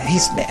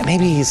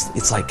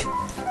 It's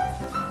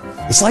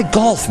like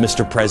golf,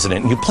 Mr.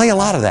 President. You play a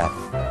lot of that.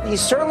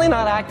 He's certainly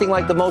not acting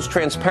like the most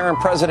transparent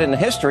president in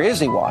history, is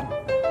he, Juan?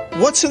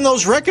 What's in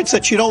those records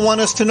that you don't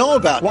want us to know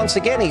about? Once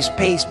again, he's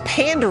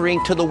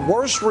pandering to the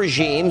worst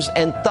regimes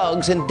and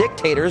thugs and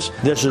dictators.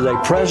 This is a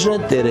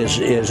president that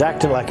is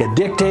acting like a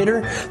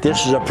dictator.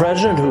 This is a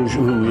president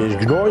who is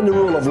ignoring the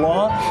rule of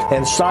law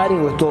and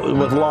siding with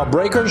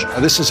lawbreakers.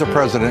 This is a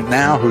president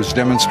now who's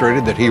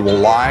demonstrated that he will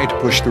lie to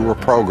push through a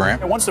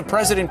program. And once the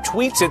president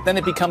tweets it, then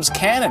it becomes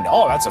canon.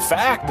 Oh, that's a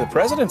fact. The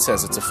president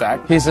says it's a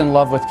fact. He's in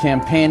love with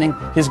campaigning.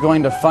 He's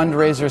going to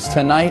fundraisers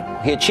tonight.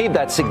 He achieved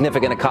that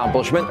significant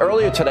accomplishment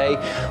earlier today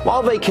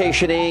while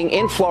vacationing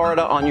in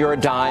Florida on your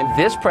dime.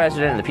 This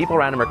president and the people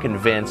around him are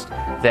convinced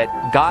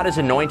that God has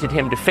anointed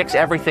him to fix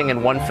everything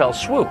in one fell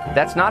swoop.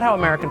 That's not how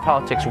American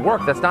politics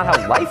work. That's not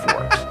how life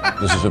works.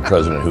 This is a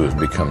president who has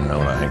become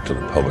known, I think, to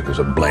the public as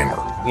a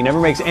blamer. He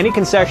never makes any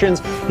concessions.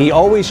 He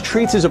always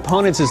treats his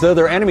opponents as though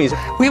they're enemies.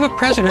 We have a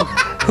president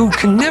who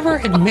can never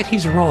admit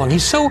he's wrong.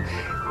 He's so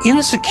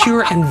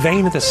insecure and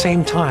vain at the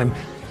same time.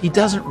 He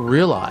doesn't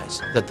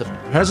realize that the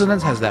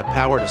president has that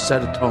power to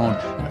set a tone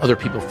and other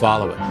people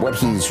follow it. What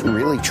he's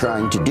really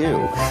trying to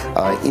do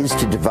is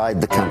to divide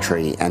the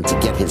country and to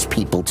get his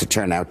people to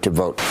turn out to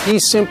vote. He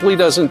simply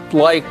doesn't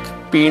like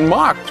being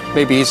mocked.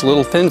 Maybe he's a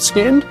little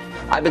thin-skinned.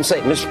 I've been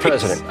saying, Mr.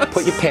 President,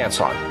 put your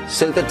pants on.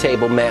 Sit at the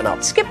table, man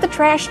up. Skip the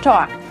trash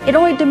talk. It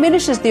only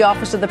diminishes the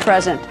office of the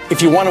president.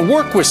 If you want to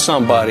work with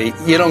somebody,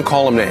 you don't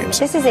call them names.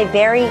 This is a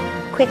very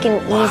quick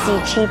and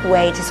easy, cheap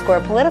way to score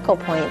political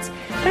points.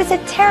 But it's a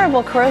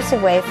terrible,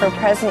 corrosive way for a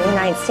president of the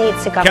United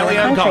States to govern the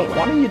country.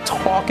 Why don't you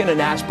talk in an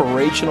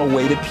aspirational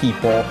way to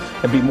people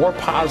and be more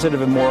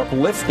positive and more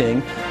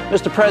uplifting?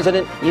 Mr.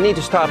 President, you need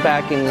to stop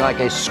acting like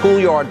a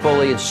schoolyard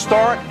bully and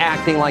start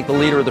acting like the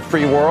leader of the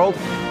free world.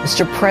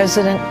 Mr.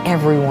 President,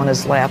 everyone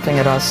is laughing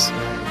at us.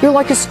 You're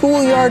like a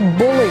schoolyard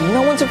bully.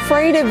 No one's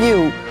afraid of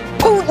you.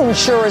 Putin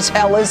sure as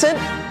hell isn't.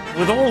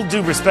 With all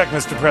due respect,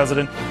 Mr.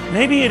 President,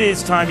 maybe it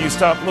is time you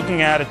stop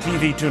looking at a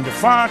TV tuned to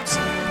Fox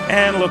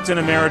and looked in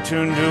a mirror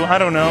tuned to, I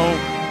don't know,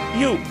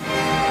 you.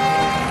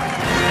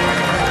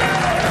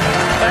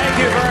 Thank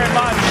you very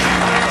much.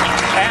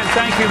 And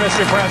thank you,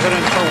 Mr.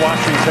 President, for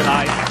watching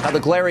tonight. Now, the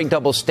glaring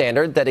double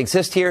standard that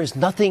exists here is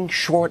nothing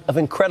short of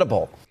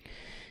incredible.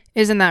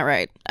 Isn't that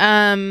right?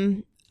 I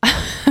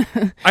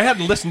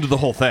hadn't listened to the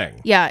whole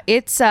thing. Yeah,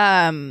 it's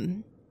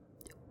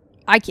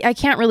I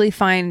can't really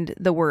find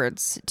the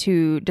words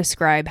to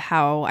describe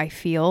how I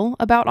feel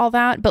about all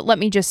that, but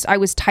I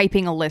was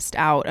typing a list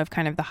out of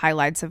kind of the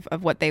highlights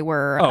of what they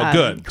were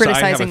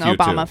criticizing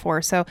Obama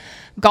for. So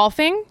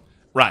golfing,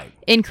 right?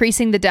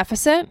 Increasing the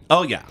deficit.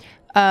 Oh, yeah.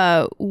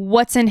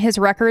 What's in his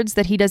records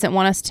that he doesn't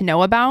want us to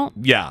know about?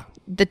 Yeah.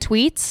 The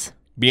tweets.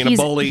 being a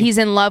bully. He's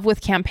in love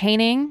with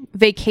campaigning,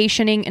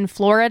 vacationing in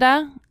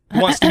Florida.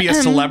 Wants to be a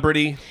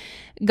celebrity.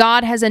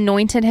 God has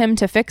anointed him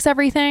to fix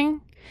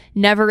everything.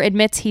 Never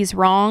admits he's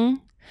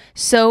wrong.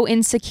 So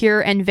insecure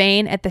and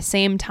vain at the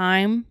same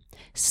time.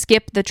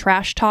 Skip the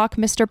trash talk,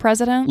 Mr.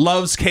 President.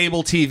 Loves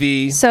cable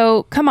TV.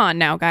 So come on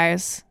now,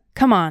 guys.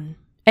 Come on.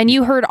 And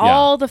you heard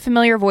all the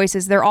familiar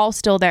voices. They're all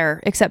still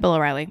there, except Bill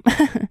O'Reilly.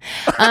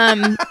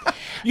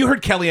 You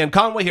heard Kellyanne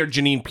Conway, heard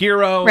Janine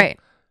Pirro. Right.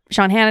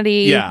 Sean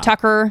Hannity,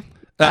 Tucker.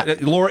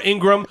 Laura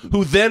Ingraham,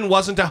 who then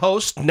wasn't a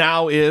host,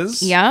 now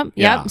is.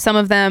 Yep. Some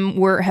of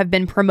them have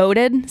been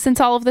promoted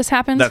since all of this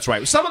happened. That's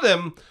right. Some of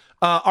them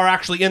are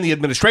actually in the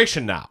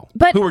administration now,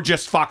 who are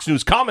just Fox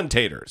News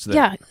commentators.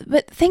 Yeah,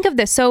 but think of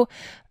this. So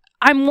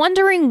I'm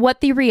wondering what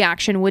the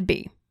reaction would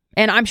be.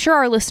 And I'm sure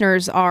our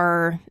listeners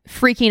are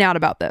freaking out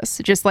about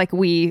this, just like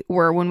we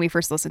were when we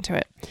first listened to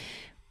it.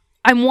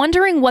 I'm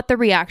wondering what the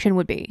reaction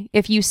would be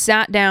if you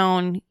sat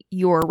down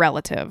your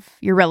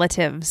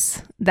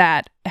relatives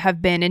that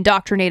have been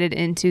indoctrinated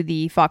into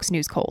the Fox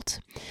News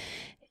cult.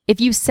 If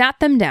you sat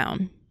them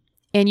down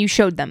and you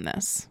showed them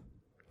this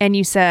and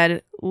you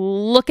said,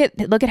 look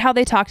at how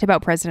they talked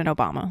about President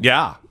Obama.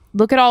 Yeah.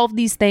 Look at all of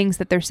these things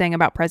that they're saying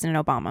about President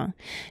Obama.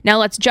 Now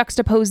let's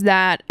juxtapose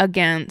that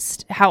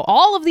against how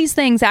all of these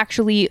things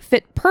actually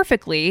fit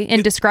perfectly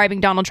in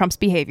describing Donald Trump's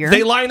behavior.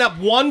 They line up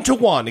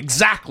 1-to-1,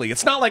 exactly.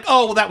 It's not like,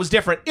 oh, well, that was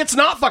different. It's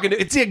not fucking,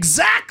 it's the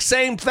exact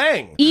same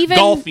thing. Even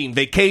golfing,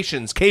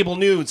 vacations, cable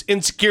news,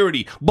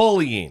 insecurity,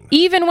 bullying.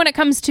 Even when it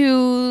comes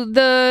to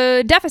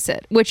the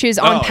deficit, which is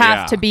on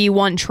path to be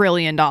 $1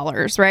 trillion,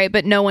 right?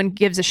 But no one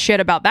gives a shit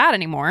about that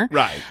anymore.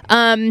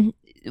 Right.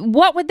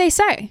 What would they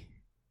say?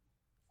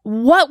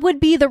 What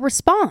would be the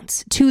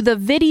response to the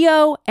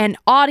video and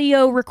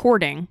audio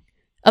recording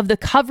of the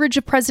coverage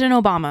of President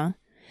Obama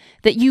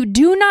that you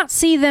do not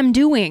see them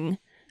doing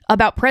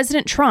about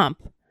President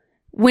Trump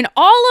when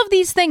all of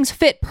these things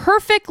fit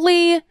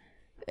perfectly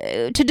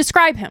to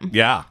describe him?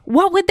 Yeah.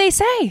 What would they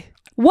say?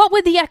 What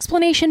would the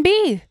explanation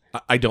be?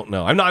 I don't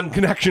know. I'm not in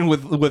connection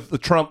with the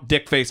Trump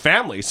dick-face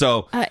family,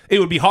 so it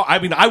would be hard. I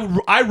mean,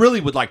 I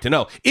really would like to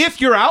know. If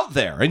you're out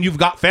there and you've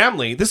got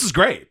family, this is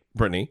great,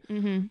 Brittany.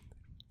 Mm-hmm.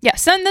 Yeah,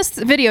 send this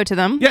video to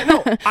them. Yeah,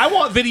 no, I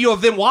want video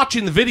of them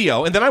watching the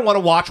video, and then I want to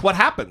watch what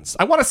happens.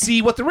 I want to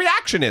see what the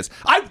reaction is.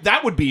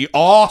 That would be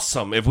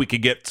awesome if we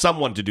could get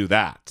someone to do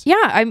that.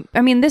 Yeah,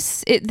 I mean,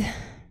 it's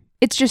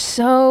just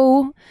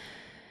so,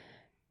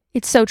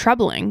 it's so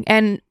troubling.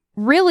 And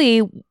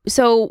really,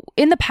 so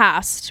in the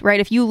past,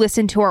 right, if you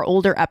listen to our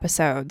older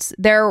episodes,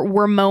 there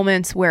were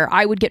moments where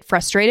I would get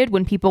frustrated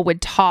when people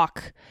would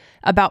talk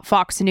about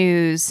Fox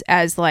News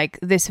as like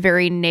this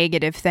very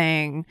negative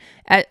thing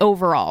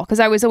overall. Because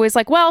I was always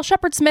like, well,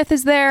 Shepard Smith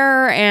is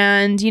there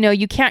and,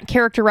 you can't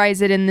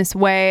characterize it in this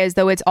way as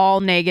though it's all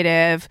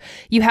negative.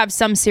 You have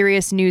some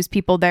serious news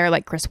people there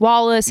like Chris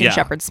Wallace and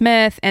Shepard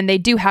Smith, and they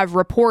do have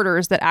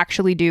reporters that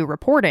actually do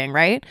reporting,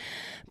 right?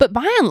 But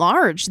by and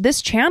large,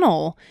 this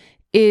channel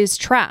is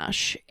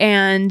trash,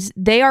 and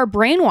they are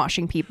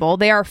brainwashing people.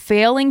 They are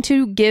failing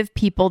to give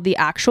people the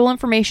actual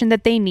information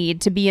that they need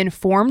to be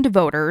informed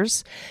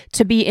voters,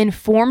 to be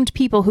informed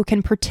people who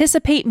can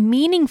participate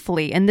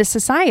meaningfully in this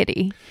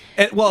society.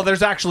 Well,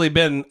 there's actually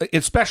been,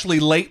 especially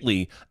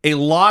lately, a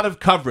lot of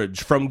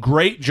coverage from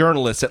great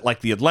journalists at like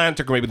The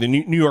Atlantic or maybe the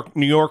New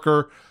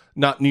Yorker.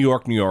 Not New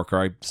Yorker.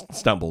 I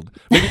stumbled.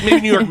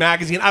 Maybe New York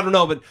Magazine. I don't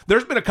know. But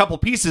there's been a couple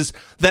pieces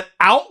that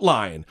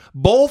outline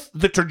both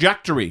the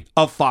trajectory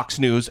of Fox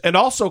News and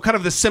also kind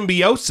of the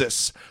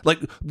symbiosis, like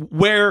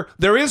where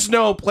there is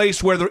no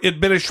place where the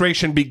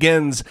administration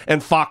begins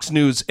and Fox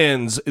News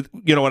ends.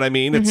 You know what I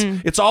mean?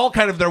 It's all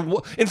kind of their.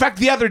 In fact,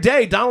 the other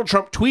day, Donald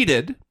Trump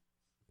tweeted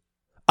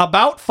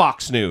about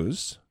Fox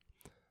News.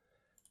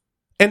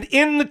 And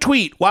in the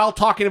tweet, while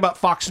talking about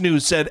Fox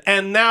News, said,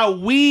 and now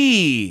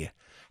we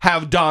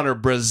have Donner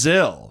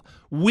Brazil.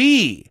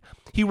 We.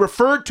 He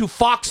referred to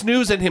Fox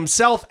News and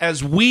himself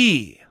as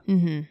we.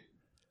 Mm-hmm.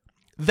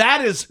 That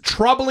is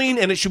troubling,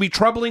 and it should be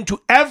troubling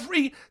to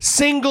every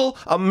single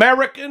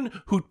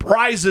American who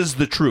prizes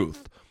the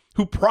truth,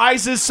 who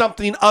prizes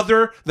something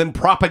other than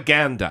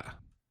propaganda.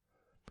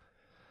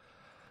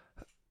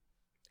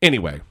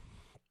 Anyway.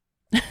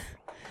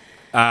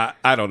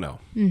 I don't know.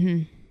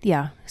 Mm-hmm.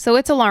 Yeah. So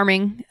it's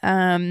alarming,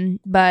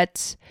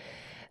 but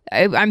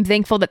I'm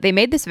thankful that they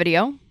made this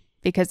video,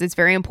 because it's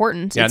very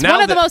important. Yeah, it's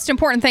one of the most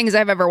important things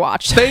I've ever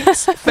watched.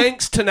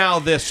 Thanks to Now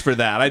This for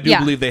that. I do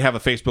believe they have a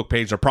Facebook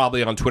page. They're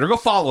probably on Twitter. Go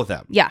follow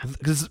them. Yeah.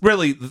 Because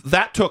really,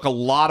 that took a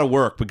lot of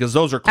work, because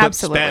those are clips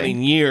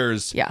spanning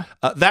years. Yeah.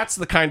 That's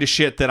the kind of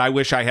shit that I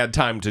wish I had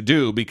time to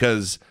do,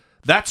 because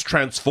that's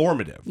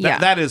transformative.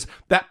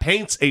 That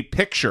paints a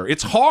picture.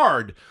 It's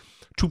hard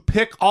to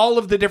pick all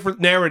of the different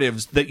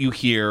narratives that you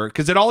hear,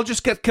 because it all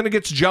just kind of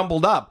gets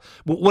jumbled up.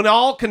 When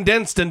all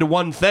condensed into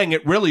one thing,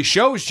 it really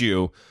shows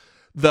you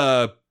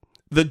the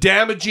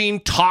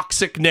damaging,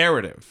 toxic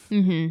narrative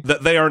that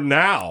they are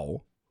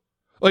now.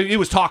 Like, it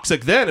was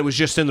toxic then, it was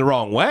just in the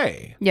wrong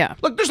way. Yeah.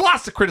 Look, there's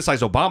lots to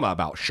criticize Obama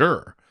about,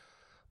 sure.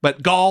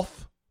 But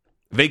golf,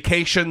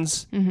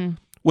 vacations,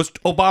 Was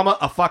Obama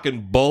a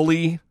fucking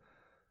bully?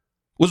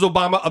 Was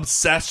Obama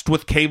obsessed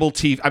with cable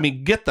TV? I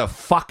mean, get the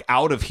fuck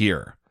out of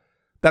here.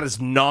 That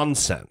is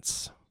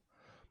nonsense.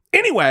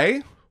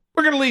 Anyway,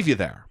 we're going to leave you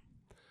there.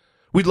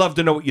 We'd love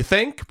to know what you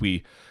think.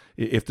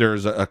 If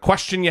there's a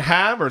question you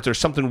have, or if there's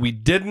something we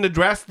didn't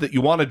address that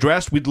you want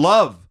addressed, we'd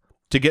love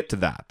to get to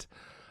that.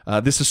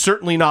 This is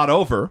certainly not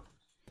over.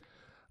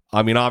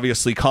 I mean,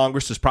 obviously,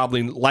 Congress is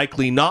probably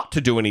likely not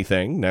to do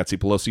anything. Nancy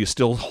Pelosi is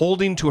still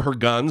holding to her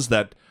guns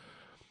that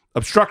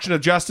obstruction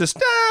of justice,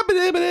 but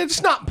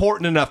it's not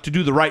important enough to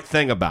do the right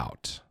thing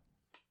about.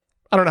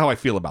 I don't know how I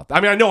feel about that. I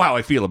mean, I know how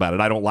I feel about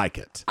it. I don't like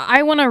it.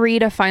 I want to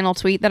read a final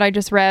tweet that I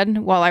just read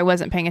while I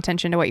wasn't paying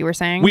attention to what you were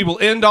saying. We will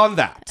end on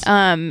that.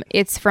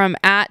 It's from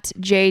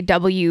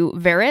 @JW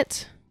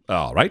Verrett.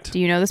 All right. Do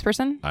you know this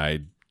person?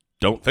 I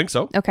don't think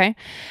so. Okay.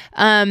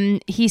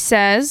 He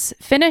says,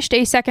 finished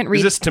a second read.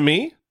 Is this to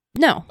me?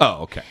 No.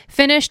 Oh, okay.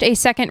 Finished a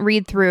second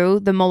read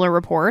through the Mueller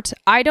report.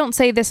 I don't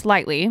say this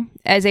lightly.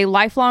 As a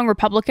lifelong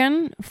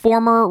Republican,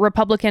 former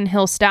Republican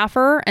Hill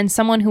staffer, and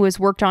someone who has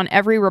worked on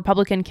every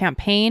Republican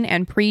campaign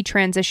and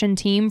pre-transition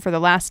team for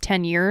the last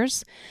 10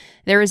 years,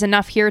 there is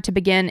enough here to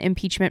begin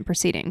impeachment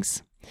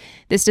proceedings.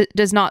 This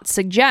does not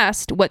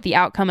suggest what the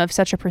outcome of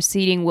such a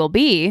proceeding will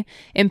be.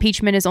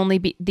 Impeachment is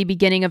only the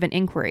beginning of an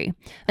inquiry,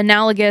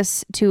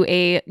 analogous to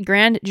a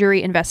grand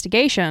jury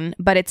investigation,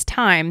 but it's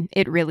time.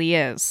 It really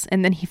is.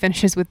 And then he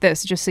finishes with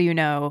this, just so you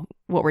know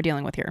what we're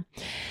dealing with here.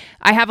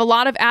 I have a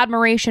lot of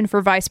admiration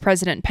for Vice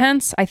President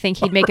Pence. I think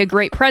he'd make a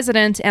great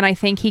president, and I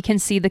think he can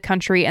see the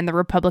country and the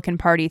Republican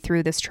Party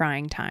through this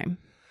trying time.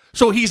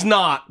 So he's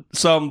not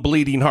some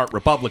bleeding heart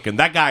Republican.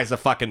 That guy's a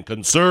fucking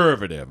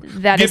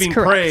conservative. That is giving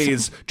correct.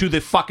 praise to the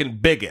fucking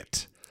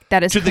bigot.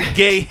 That is to correct. the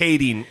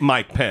gay-hating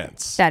Mike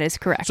Pence. That is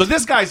correct. So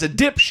this guy's a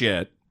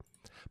dipshit,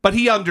 but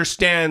he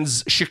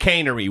understands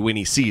chicanery when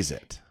he sees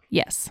it.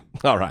 Yes.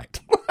 All right.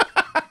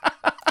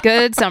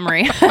 Good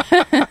summary.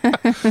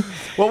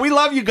 Well, we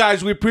love you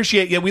guys. We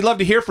appreciate you. We love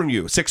to hear from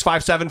you.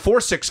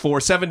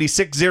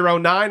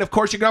 657-464-7609. Of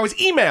course, you can always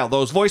email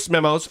those voice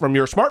memos from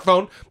your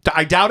smartphone to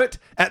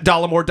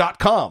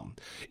idoubt@dollemore.com.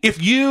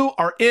 If you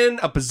are in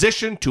a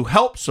position to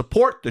help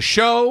support the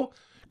show,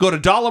 go to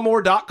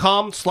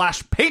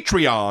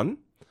dollemore.com/Patreon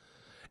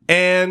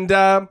and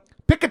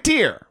pick a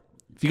tier.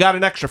 If you got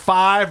an extra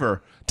 $5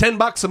 or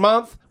 $10 a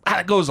month,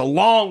 that goes a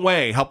long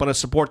way helping us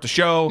support the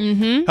show,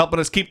 helping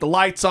us keep the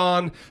lights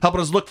on,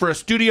 helping us look for a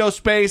studio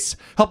space,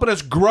 helping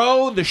us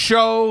grow the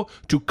show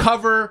to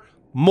cover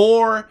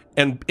more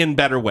and in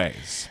better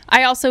ways.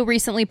 I also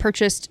recently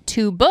purchased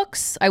 2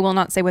 books. I will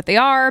not say what they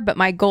are, but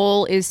my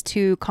goal is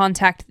to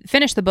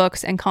finish the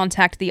books and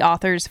contact the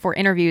authors for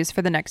interviews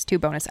for the next 2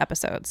 bonus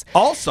episodes.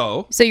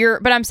 Also,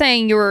 but I'm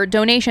saying your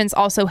donations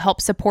also help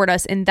support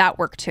us in that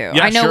work too.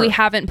 Yeah, I know sure. we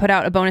haven't put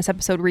out a bonus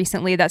episode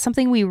recently. That's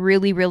something we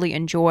really, really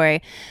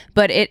enjoy,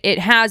 but it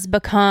has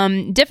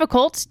become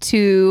difficult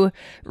to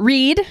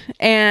read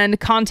and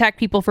contact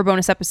people for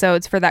bonus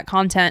episodes for that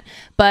content,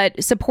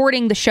 but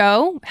supporting the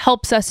show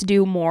helps us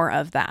do more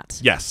of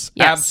that. Yes,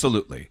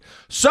 absolutely.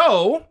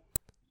 So,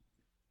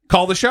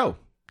 call the show.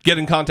 Get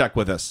in contact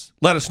with us.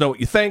 Let us know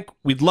what you think.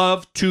 We'd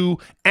love to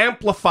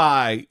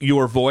amplify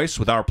your voice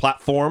with our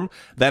platform.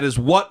 That is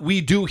what we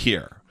do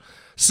here.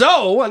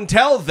 So,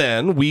 until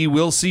then, we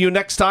will see you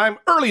next time,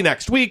 early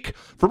next week.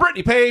 For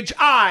Brittany Page,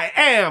 I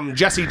am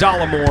Jesse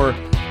Dollemore,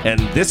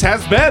 and this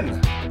has been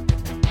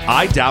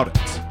I Doubt It.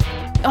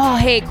 Oh,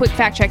 hey, quick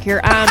fact check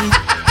here.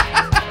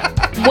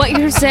 What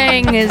you're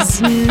saying is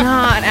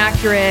not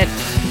accurate